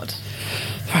 Oh God.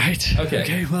 Right. Okay.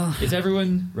 Okay, well... Is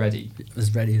everyone ready?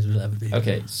 As ready as we'll ever be.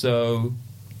 Okay, so...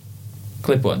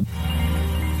 Clip 1.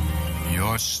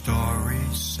 Your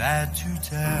story's sad to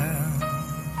tell.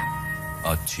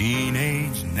 A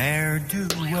teenage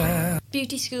ne'er-do-well.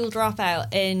 Beauty school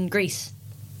dropout in Greece.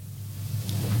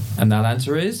 And that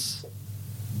answer is...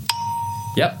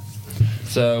 Yep.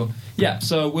 So... Yeah,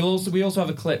 so we also have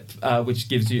a clip which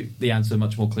gives you the answer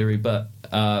much more clearly, but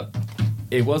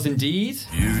it was indeed...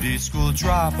 Beauty school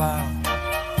dropout.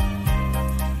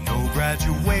 No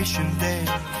graduation day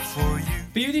for you.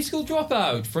 Beauty School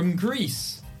Dropout from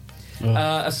Greece.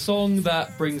 A song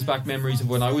that brings back memories of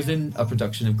when I was in a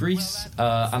production of Greece,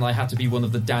 and I had to be one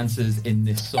of the dancers in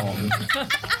this song.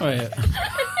 Oh, yeah.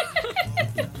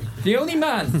 The only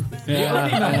man. The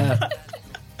only man.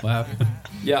 Wow.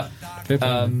 Yeah.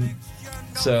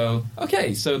 So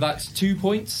that's 2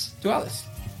 points to Alice.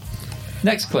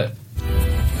 Next clip.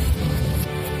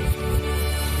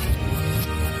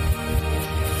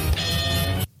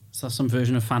 Is that some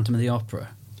version of Phantom of the Opera?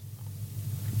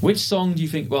 Which song do you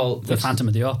think... Well, The Phantom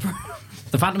of the Opera.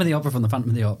 The Phantom of the Opera from the Phantom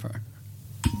of the Opera.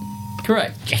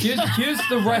 Correct. Here's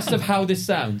the rest of how this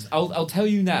sounds. I'll tell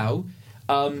you now.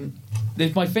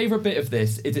 My favourite bit of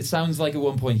this is it sounds like at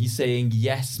one point he's saying,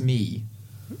 yes, me.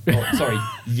 Oh, sorry,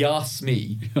 yas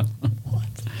me. What?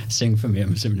 Sing for me,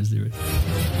 I'm assuming it's the original.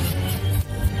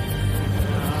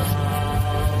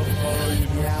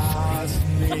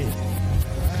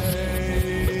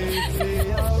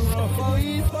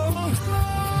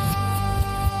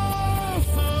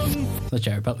 The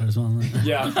Jerry Butler as well, isn't it?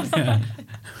 Yeah.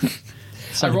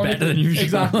 Sounded better than usual.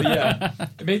 Exactly, yeah.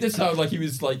 It made it sound like he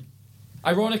was like...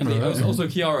 Ironically, it was also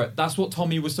Kiara. That's what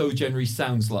Tommy Wiseau generally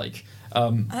sounds like.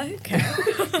 Okay.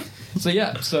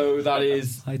 So that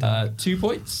is 2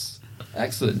 points.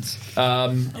 Excellent.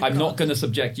 I'm not going to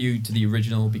subject you to the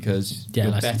original because you're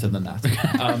better than that.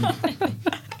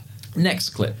 Next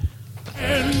clip.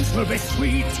 Ends will be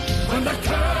sweet when the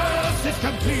curse is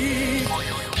complete.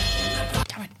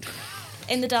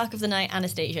 In the Dark of the Night,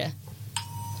 Anastasia.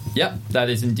 Yep, that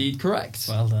is indeed correct.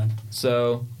 Well done.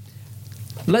 So,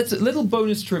 little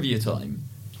bonus trivia time.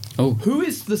 Oh, Who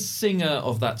is the singer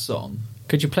of that song?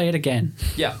 could you play it again?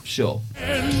 Yeah, sure.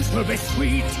 Ends will be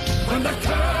sweet when the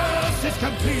curse is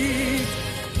complete.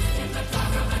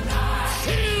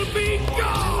 She'll be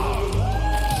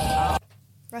gone.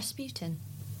 Rasputin.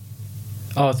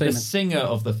 Oh, I The think. singer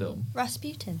of the film.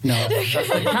 Rasputin. No. That's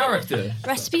the character.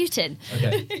 Rasputin.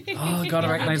 Okay. Oh, God,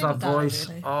 I recognise that voice.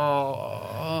 Really.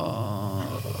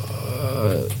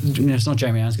 It's not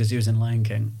Jeremy Irons because he was in Lion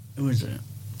King. Who is it?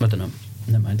 I don't know.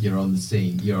 Never mind. You're on the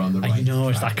scene. You're on the right. I know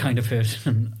it's track. that kind of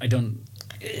person. I don't.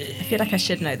 I feel like I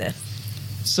should know this.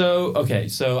 So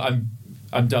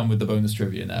I'm done with the bonus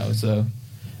trivia now. So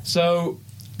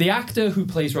the actor who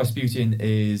plays Rasputin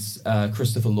is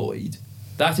Christopher Lloyd.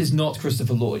 That is not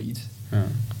Christopher Lloyd. Oh.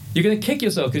 You're going to kick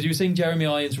yourself because you were saying Jeremy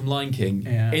Irons from Lion King.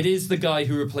 Yeah. It is the guy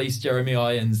who replaced Jeremy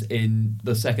Irons in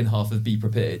the second half of Be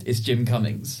Prepared. It's Jim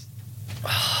Cummings.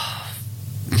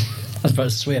 I was about to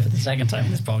swear for the second time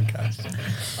in this podcast.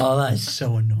 Oh, that is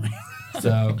so annoying.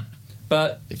 So,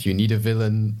 but If you need a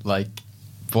villain like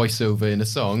voiceover in a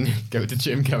song, go to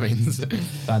Jim Cummings.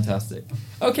 fantastic.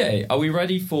 Okay, are we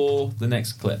ready for the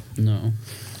next clip? No.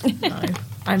 No,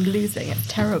 I'm losing. It's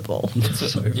terrible.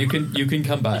 So you can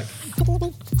come back.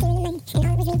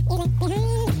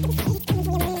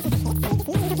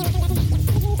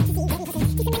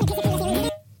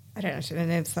 I don't actually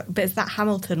know, but it's that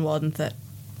Hamilton one that.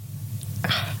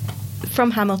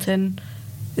 From Hamilton,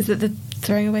 is it the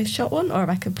throwing away shot one, or am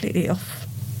I completely off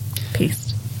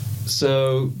piece?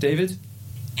 So, David.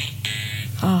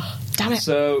 Oh, damn it.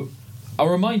 So, I'll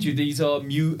remind you, these are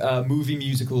movie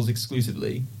musicals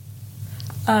exclusively.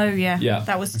 Oh, yeah. Yeah.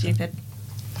 That was stupid.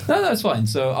 No, that's fine.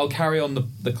 So, I'll carry on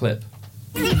the clip.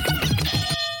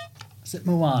 Is it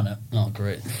Moana? Oh,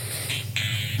 great.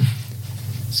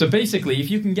 So, basically, if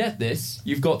you can get this,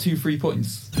 you've got 2 free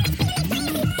points.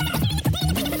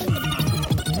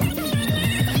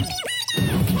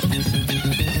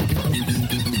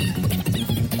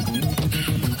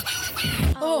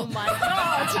 Oh my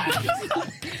god.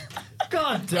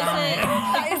 God damn it.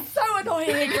 That is so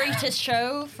annoying. The Greatest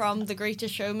Show from The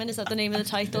Greatest Showman. Is that the name of the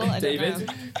title? I don't David?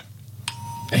 know.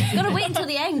 Gotta wait until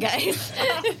the end, guys.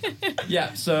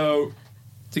 Yeah, so,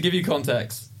 to give you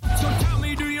context. So tell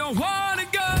me, do you wanna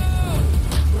go?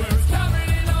 Where it's covered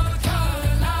in all the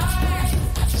color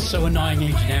lights. So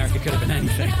annoyingly generic, it could have been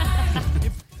anything.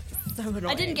 So annoying.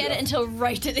 I didn't get it until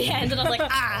right at the end, and I was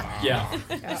like, ah.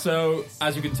 Yeah. So,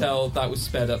 as you can tell, that was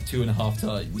sped up 2.5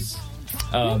 times.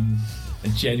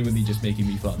 And genuinely just making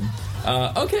me fun.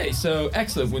 Okay, so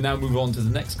excellent. We'll now move on to the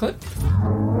next clip.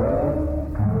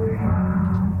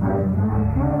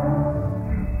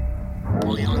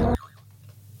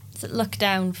 Is it Look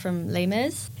Down from Les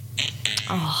Mis?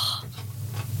 Oh.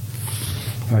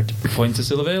 Right. Points are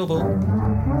still available.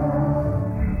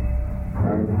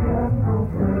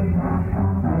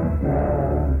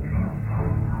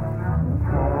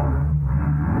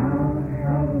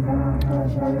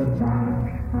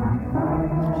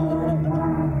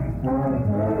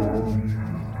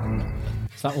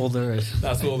 Is that all there is?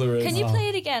 That's all there is. Can you play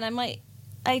it again?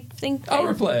 I think. I'll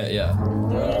replay it, yeah.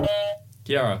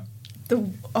 Kiara.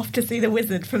 Off to see the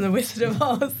wizard from The Wizard of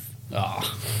Oz.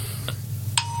 Ah.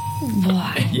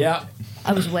 Boy. Yeah.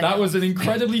 I was way That off. was an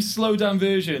incredibly slowed down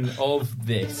version of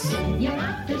this. You're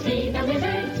off to see the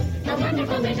wizard, the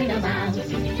wonderful Wizard of Oz.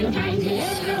 You'll find the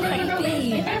ever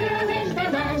if ever a wiz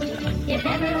there was. If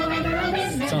ever a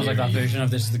wiz there Sounds like that version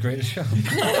of This Is the Greatest Show.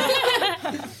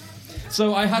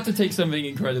 So I had to take something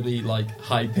incredibly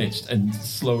high pitched and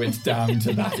slow it down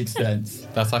to that extent.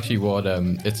 That's actually what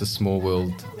It's a Small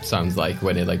World sounds like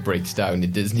when it breaks down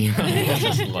in Disneyland. It's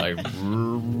just like.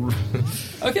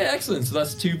 Okay, excellent. So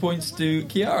that's 2 points to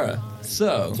Kiara.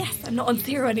 So Yes, I'm not on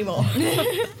 0 anymore.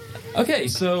 okay,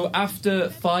 so after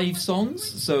 5 songs,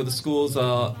 so the scores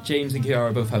are James and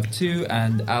Kiara both have 2,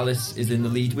 and Alice is in the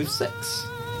lead with 6.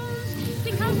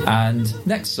 And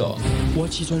next song. 我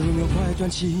气喘如牛快转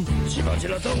起，起跑起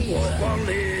了灯火光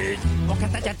临。我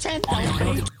看大家真的。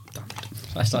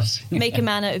 I start singing. Make a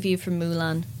Man Out of You from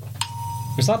Mulan.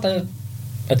 Was that the?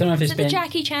 I don't know if it's Is it the been.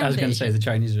 Jackie Chan I was going to version? say the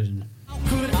Chinese version.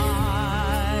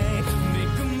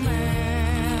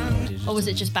 Or was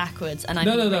it just backwards? And I'm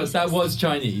No, being no, racist? that was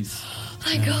Chinese.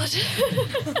 My God.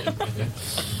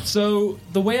 So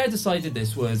the way I decided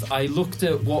this was I looked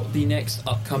at what the next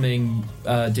upcoming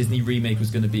Disney remake was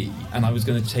going to be, and I was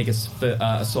going to take a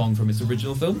song from its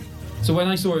original film. So when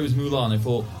I saw it was Mulan, I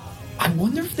thought, I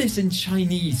wonder if this in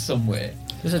Chinese somewhere.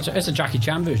 It's a Jackie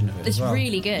Chan version of it. It's as well.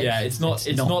 really good. Yeah, it's not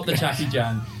the Jackie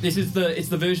Chan. It's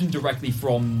the version directly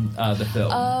from the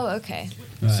film. Oh, okay.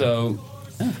 Right. So,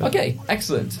 okay,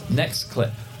 excellent. Next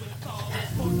clip.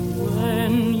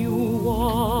 When you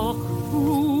walk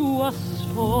through a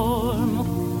storm,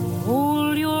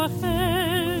 hold your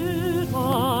head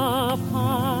up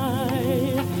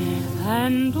high,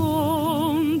 and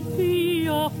don't be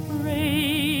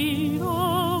afraid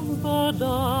of the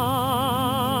dark.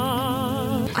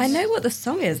 I know what the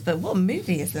song is, but what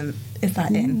movie is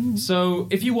that in? So,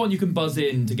 if you want, you can buzz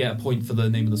in to get a point for the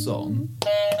name of the song.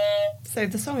 So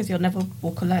the song is "You'll Never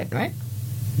Walk Alone," right?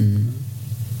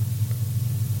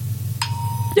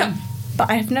 Yeah. But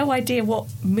I have no idea what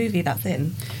movie that's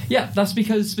in. Yeah, that's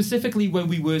because specifically when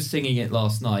we were singing it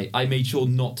last night, I made sure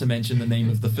not to mention the name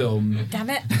of the film. Damn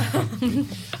it.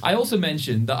 I also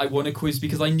mentioned that I won a quiz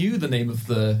because I knew the name of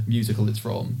the musical it's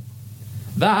from.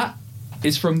 That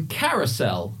is from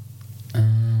Carousel.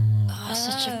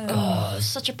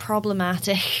 Such a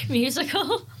problematic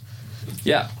musical.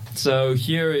 Yeah, so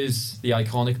here is the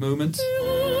iconic moment.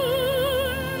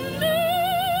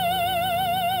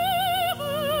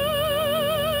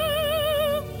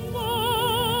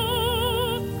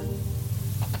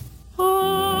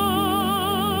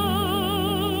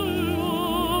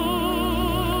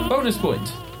 Bonus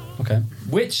point. Okay.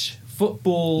 Which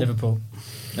football... Liverpool.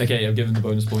 Okay, I'm giving the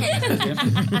bonus point.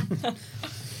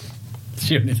 It's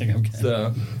the only thing I'm getting.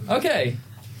 So, okay,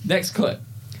 next clip.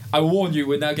 I warn you,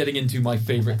 we're now getting into my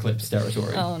favourite clips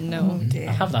territory. Oh no. Dear.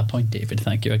 I have that point, David.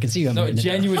 Thank you. I can see you. No, haven't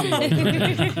written it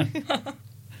down. genuinely.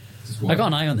 I got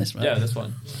an eye on this, man. Yeah, this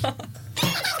one.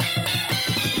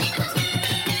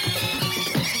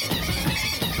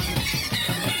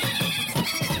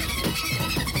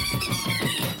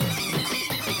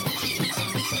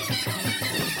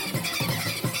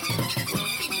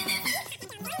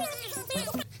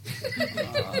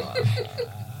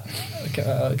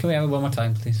 Can we have it one more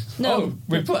time, please? No. Oh,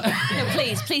 we're No,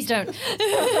 please don't.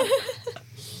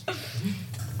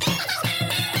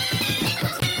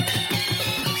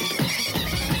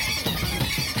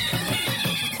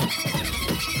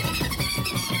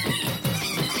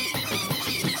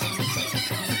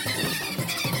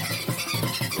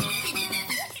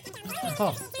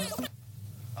 Oh.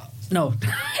 No.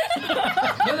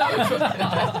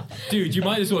 Dude, you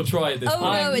might as well try it this Oh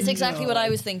time. no, it's exactly what I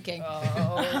was thinking.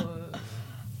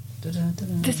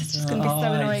 This is just going to be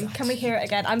so annoying. Can we hear it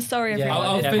again? I'm sorry, Yeah, everyone.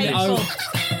 I'll It's finish. painful.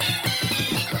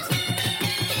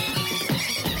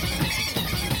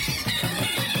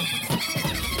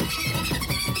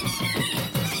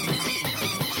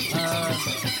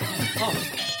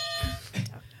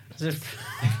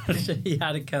 As if he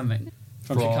had it coming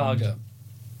from From- Chicago.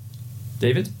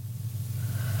 David?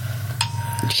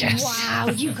 Yes. Wow,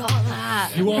 you got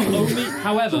that. You are only,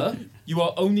 however, you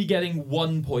are only getting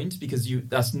 1 point because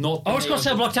that's not... Oh, it's got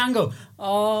Cell Block Tango.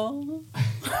 Oh.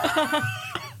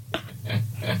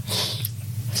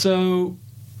 So,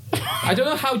 I don't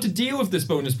know how to deal with this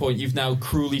bonus point you've now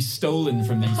cruelly stolen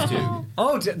from these two.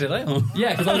 Oh, did I? Oh.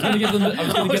 Yeah, because I was going to give them,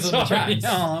 a Sorry. chance.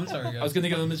 Oh, I'm sorry, guys. I was going to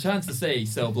give them a chance to say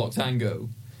Cell Block Tango.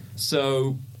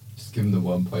 So, Just give him the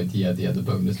 1 point. He had the other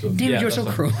bonus one. David, Yeah, you're that's so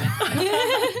fine. cruel.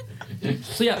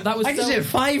 so yeah, that was... I can say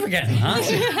 5 again. Huh?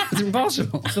 It's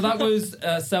impossible. So that was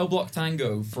Cell Block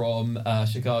Tango from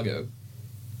Chicago.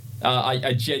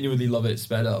 I genuinely love it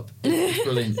sped up. It's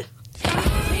brilliant.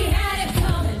 He had it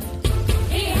coming.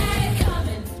 He had it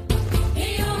coming.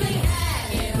 He only had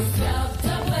himself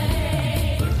to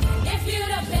blame. If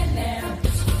you'd have been there,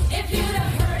 if you'd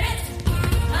have heard it,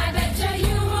 I bet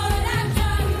you would have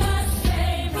done the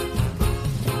same.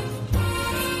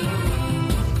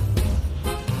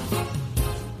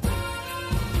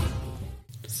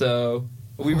 So,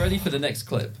 are we ready for the next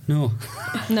clip? No.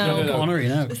 No. No. Honorary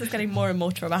now. This is getting more and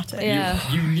more traumatic. Yeah.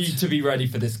 You need to be ready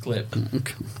for this clip.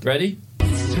 Ready?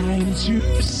 Time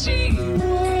to see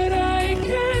what I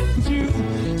can do.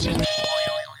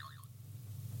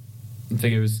 I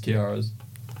think it was Kiara's.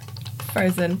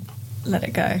 Frozen. Let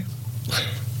it go.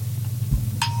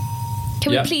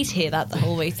 Can Yeah. we please hear that the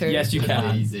whole way through? Yes, you can.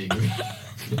 Amazing.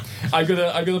 I'm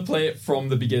gonna play it from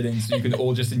the beginning so you can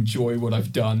all just enjoy what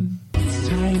I've done.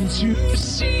 Time to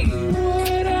see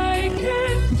what I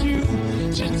can do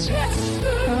to test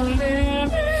the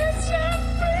limits and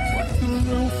break the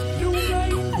rules. No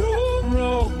right, no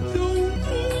wrong, no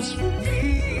rules for me.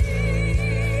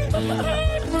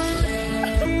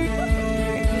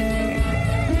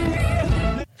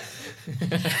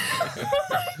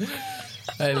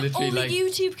 I literally All the like.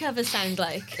 YouTube covers sound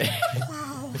like.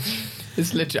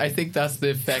 It's literally. I think that's the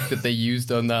effect that they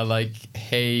used on that like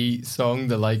Hey song,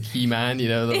 the like He-Man, you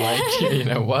know, the like, you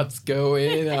know, what's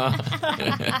going on?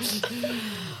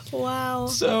 Wow.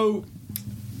 So,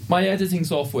 my editing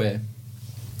software,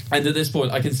 and at this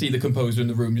point, I can see the composer in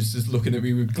the room just looking at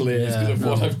me with glares because of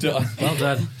what I've done. Well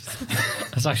done.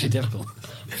 That's actually difficult.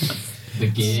 The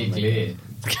gay glare.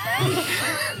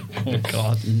 Oh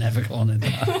God, never gone in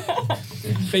that.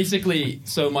 Basically,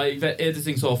 so my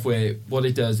editing software, what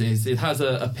it does is it has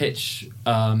a pitch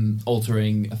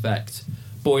altering effect.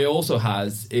 But what it also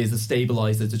has is a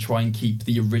stabilizer to try and keep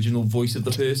the original voice of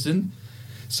the person.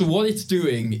 So what it's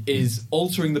doing is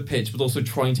altering the pitch, but also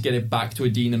trying to get it back to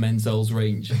Idina Menzel's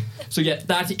range. So yeah,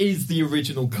 that is the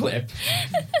original clip.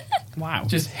 Wow.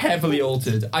 Just heavily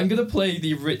altered. I'm gonna play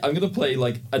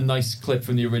like a nice clip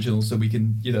from the original so we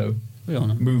can, you know,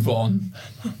 move on.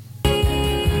 Let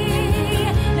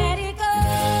it go,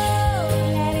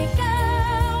 let it go.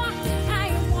 I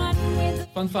am one with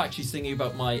Fun fact: she's singing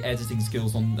about my editing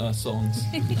skills on songs.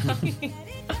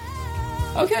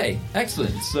 Okay,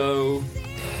 excellent. So,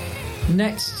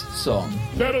 next song.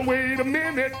 Better wait a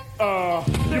minute. You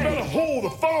better hold the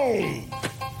phone.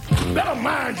 Better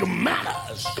mind your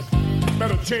manners.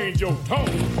 Better change your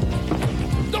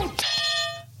tone. Don't.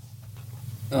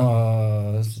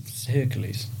 It's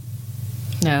Hercules.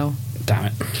 No. Damn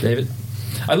it, David.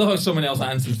 I love how someone else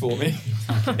answered for me.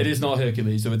 It is not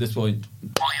Hercules. So at this point,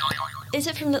 Is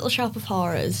it from Little Shop of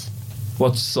Horrors?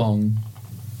 what song?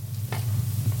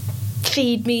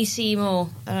 Feed Me Seymour.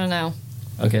 I don't know.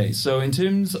 Okay, so in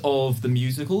terms of the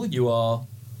musical, you are.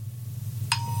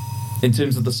 In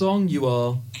terms of the song, you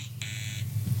are.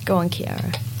 Go on,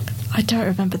 Kiara. I don't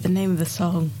remember the name of the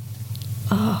song.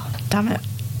 Oh, damn it.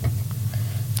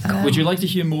 Would you like to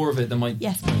hear more of it than my?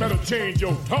 Yes. Better change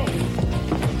your tone.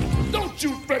 Don't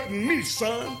you threaten me,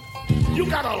 son. You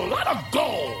got a lot of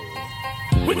gold.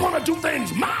 We're gonna do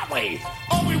things my way,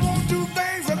 or we won't do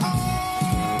things at all.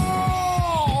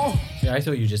 Yeah, I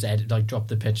thought you just dropped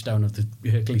the pitch down of the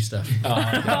Hercules stuff.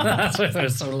 That's why it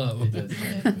was so low.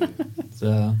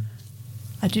 So,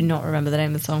 I do not remember the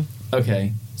name of the song.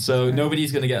 okay, so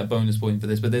nobody's going to get a bonus point for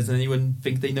this, but does anyone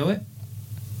think they know it?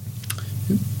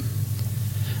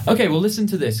 Okay, well listen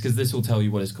to this because this will tell you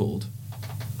what it's called.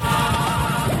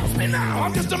 And now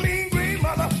I'm just a mean green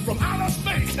mother from outer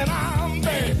space, and I'm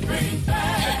dead.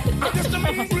 I'm just a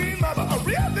mean green mother, a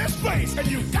real disgrace, and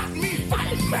you got me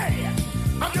fighting mad.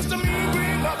 I'm just a mean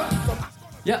green mother from.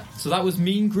 Yeah, so that was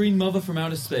Mean Green Mother from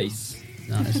Outer Space.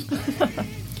 Nice.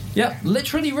 Yeah,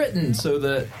 literally written so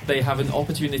that they have an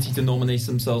opportunity to nominate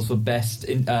themselves for best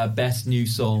new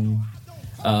song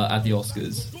at the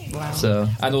Oscars. Wow. So,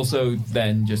 and also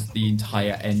then just the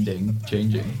entire ending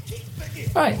changing.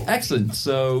 Right, excellent.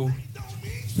 So,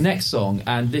 next song,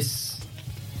 and this,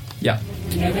 yeah.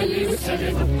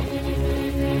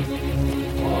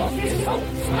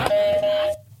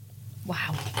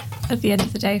 Wow. At the end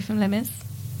of the day from Les Mis.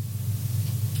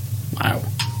 Wow.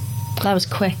 That was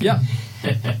quick. Yeah.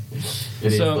 It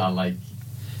is So- that like.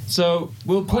 So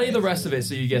we'll play the rest of it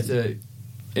so you get to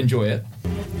enjoy it.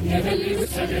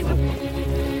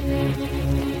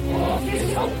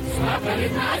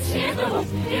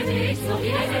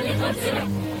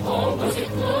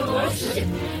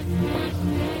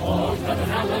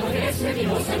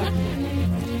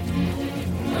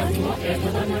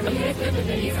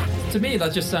 To me,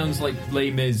 that just sounds like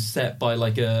Les Mis set by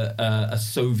like a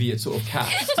Soviet sort of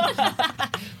cast.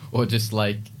 Or just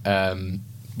like,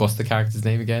 what's the character's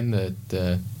name again?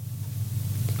 The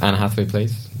Anne Hathaway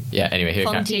plays? Yeah, anyway, her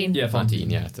Fontaine. Yeah, Fontaine,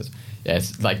 yeah. Yeah,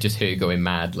 it's like just her going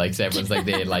mad. Like, so everyone's like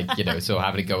there, like, you know, so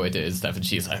having to go at it and stuff. And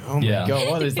she's like, oh my Yeah. God,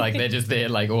 what is like, they're just there,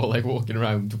 like, all like walking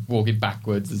around, walking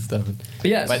backwards and stuff. But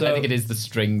yeah, But so- I think it is the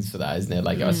strings for that, isn't it?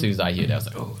 Like, as soon as I heard it, I was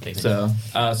like, oh, Les Mis.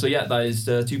 So yeah, that is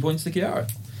 2 points to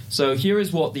Kiara. So here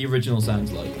is what the original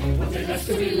sounds like.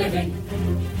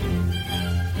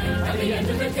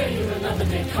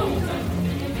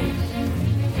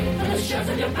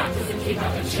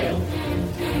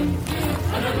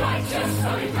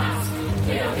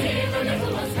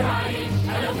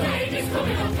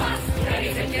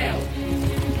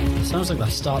 Sounds like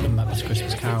that start of Muppets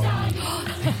Christmas Carol. There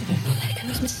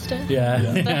goes Mr. Yeah.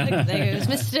 There goes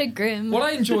Mr. Grimm. What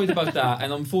I enjoyed about that,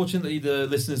 and unfortunately the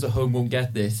listeners at home won't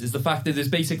get this, is the fact that there's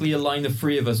basically a line of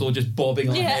three of us all just bobbing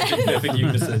on heads in perfect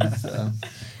unison.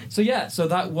 So yeah, so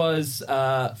that was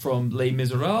from Les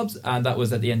Miserables, and that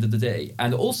was at the end of the day.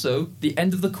 And also the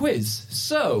end of the quiz.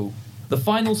 So, the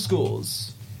final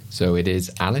scores. So it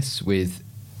is Alice with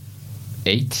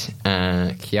 8,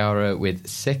 Kiara with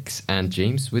 6, and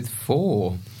James with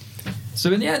 4.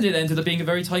 So in the end, it ended up being a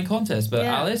very tight contest. But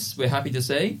Yeah. Alice, we're happy to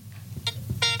say,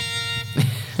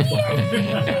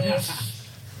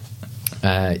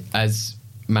 As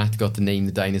Matt got to name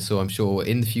the dinosaur, I'm sure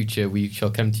in the future we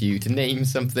shall come to you to name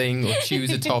something or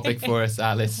choose a topic for us,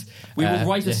 Alice. We will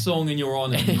write a song in your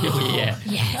honour. Yeah.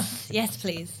 Yes,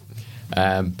 please.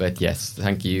 But yes,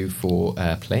 thank you for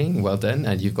playing. Well done.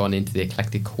 And you've gone into the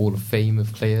Eclectic Hall of Fame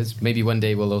of players. Maybe one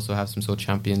day we'll also have some sort of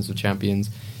champions or champions.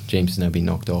 James has now been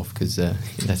knocked off because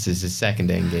that's his second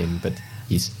end game. But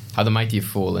he's how the mighty have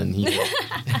fallen.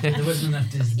 There wasn't enough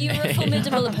Disney. You were a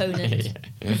formidable opponent.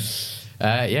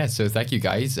 So thank you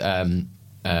guys.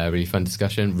 Really fun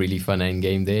discussion, really fun end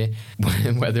game there.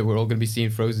 Whether we're all going to be seeing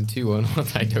Frozen 2 or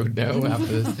not, I don't know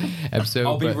after this episode.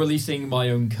 I'll be releasing my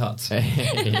own cut.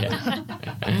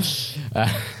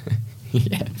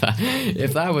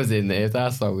 If that was in there, if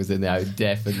that song was in there, I would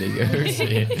definitely go see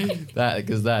it.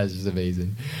 Because that is just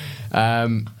amazing.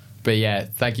 But yeah,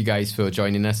 thank you guys for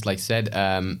joining us. Like I said,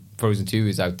 Frozen 2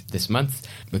 is out this month.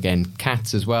 Again,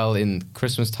 Cats as well in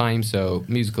Christmas time. So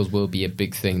musicals will be a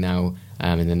big thing now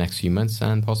in the next few months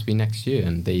and possibly next year.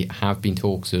 And they have been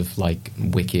talks of like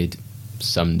Wicked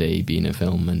someday being a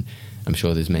film, and I'm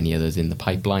sure there's many others in the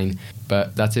pipeline.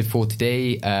 But that's it for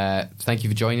today. Thank you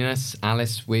for joining us.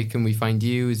 Alice, where can we find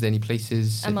you? Is there any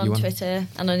places? I'm on Twitter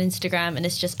and on Instagram, and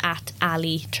it's just at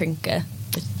Ali Trinca.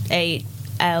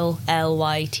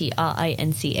 ALLYTRINCA.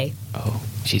 Oh,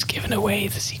 she's given away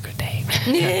the secret name.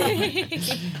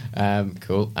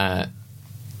 Cool.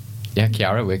 Yeah,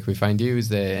 Chiara, where can we find you? Is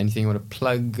there anything you want to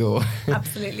plug or?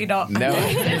 Absolutely not. No.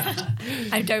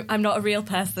 I'm not a real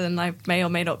person. I may or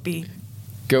may not be.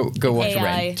 Go watch AI.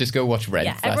 Rent. Just go watch Rent.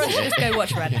 Yeah, everyone should just go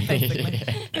watch Rent, basically.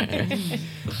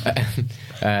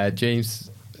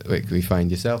 James, where can we find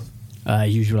yourself?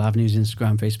 Usual avenues,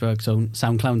 Instagram, Facebook, so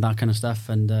SoundCloud, that kind of stuff,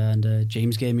 and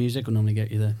James Gay Music will normally get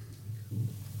you there.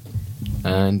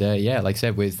 And like I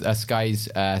said, with us guys,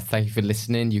 thank you for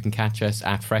listening. You can catch us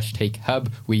at Fresh Take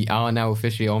Hub. We are now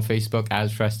officially on Facebook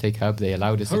as Fresh Take Hub. They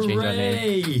allowed us to change our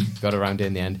name. Got around it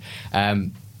in the end.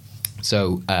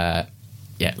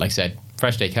 Like I said,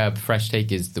 Fresh Take Hub. Fresh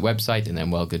Take is the website, and then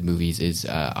Well Good Movies is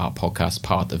our podcast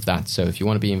part of that. So if you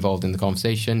want to be involved in the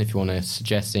conversation, if you want to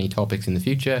suggest any topics in the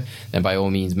future, then by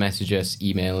all means message us,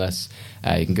 email us.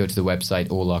 You can go to the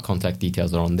website. All our contact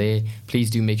details are on there. Please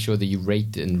do make sure that you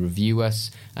rate and review us.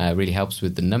 It really helps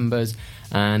with the numbers.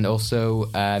 And also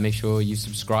make sure you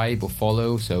subscribe or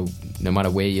follow. So no matter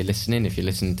where you're listening, if you're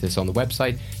listening to this on the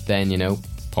website, then,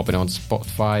 pop it on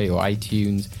Spotify or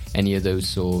iTunes, any of those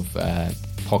sort of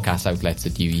podcast outlets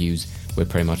that you use. We're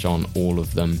pretty much on all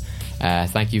of them.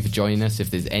 Thank you for joining us.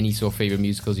 If there's any sort of favourite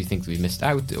musicals you think that we've missed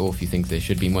out, or if you think there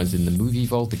should be ones in the movie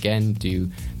vault, again, do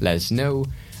let us know.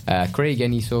 Craig,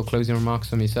 any sort of closing remarks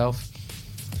from yourself?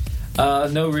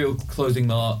 No real closing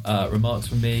remarks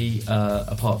from me,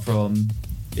 apart from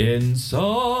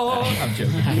inside. I'm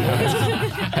joking.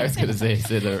 I was going to say,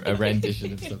 is it a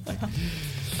rendition of something?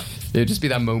 It'll just be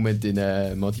that moment in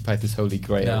Monty Python's Holy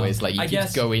Grail where it's like you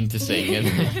just go in to sing.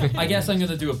 And I guess I'm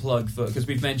going to do a plug for, because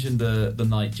we've mentioned the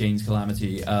night Jane's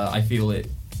Calamity. I feel it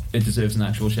deserves an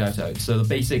actual shout out. So the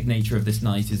basic nature of this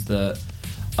night is that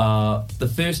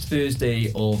the first Thursday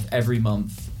of every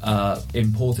month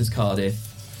in Porter's Cardiff,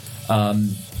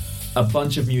 a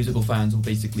bunch of musical fans will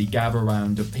basically gather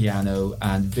around a piano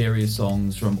and various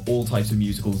songs from all types of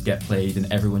musicals get played,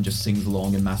 and everyone just sings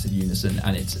along in massive unison,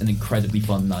 and it's an incredibly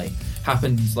fun night.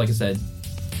 Happens, like I said,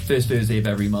 first Thursday of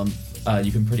every month.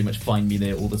 You can pretty much find me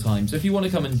there all the time. So if you want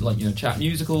to come and chat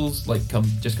musicals, come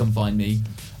find me.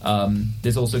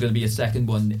 There's also going to be a second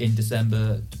one in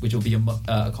December, which will be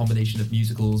a combination of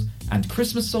musicals and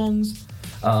Christmas songs.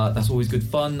 That's always good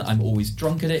fun. I'm always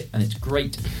drunk at it, and it's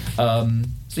great.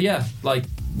 So yeah,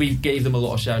 we gave them a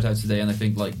lot of shout outs today, and I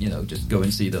think just go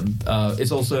and see them.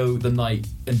 It's also the night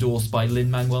endorsed by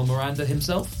Lin-Manuel Miranda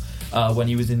himself. When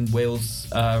he was in Wales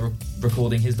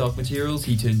recording his Dark Materials,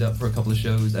 he turned up for a couple of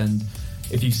shows, and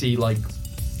if you see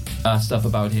stuff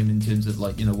about him in terms of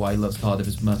why he loves Cardiff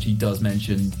as much, he does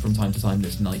mention from time to time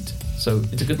this night. So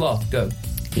it's a good laugh. Go.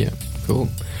 Yeah, cool.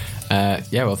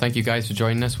 Well, thank you guys for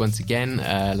joining us once again.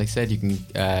 Like I said, you can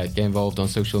get involved on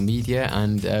social media,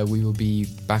 and we will be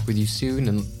back with you soon.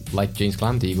 And like Jane's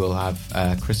Calamity, we'll have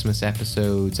Christmas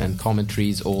episodes and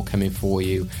commentaries all coming for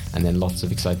you, and then lots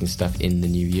of exciting stuff in the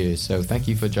new year. So thank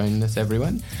you for joining us,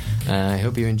 everyone. I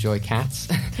hope you enjoy Cats,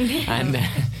 and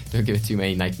don't give it too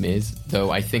many nightmares,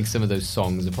 though I think some of those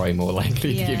songs are probably more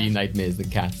likely to give you nightmares than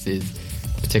Cats is.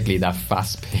 Particularly that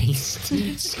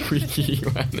fast-paced, squeaky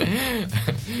one.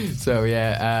 So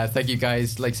thank you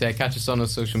guys. Like I said, catch us on our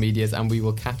social medias, and we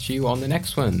will catch you on the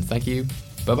next one. Thank you.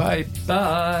 Bye-bye.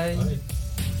 Bye.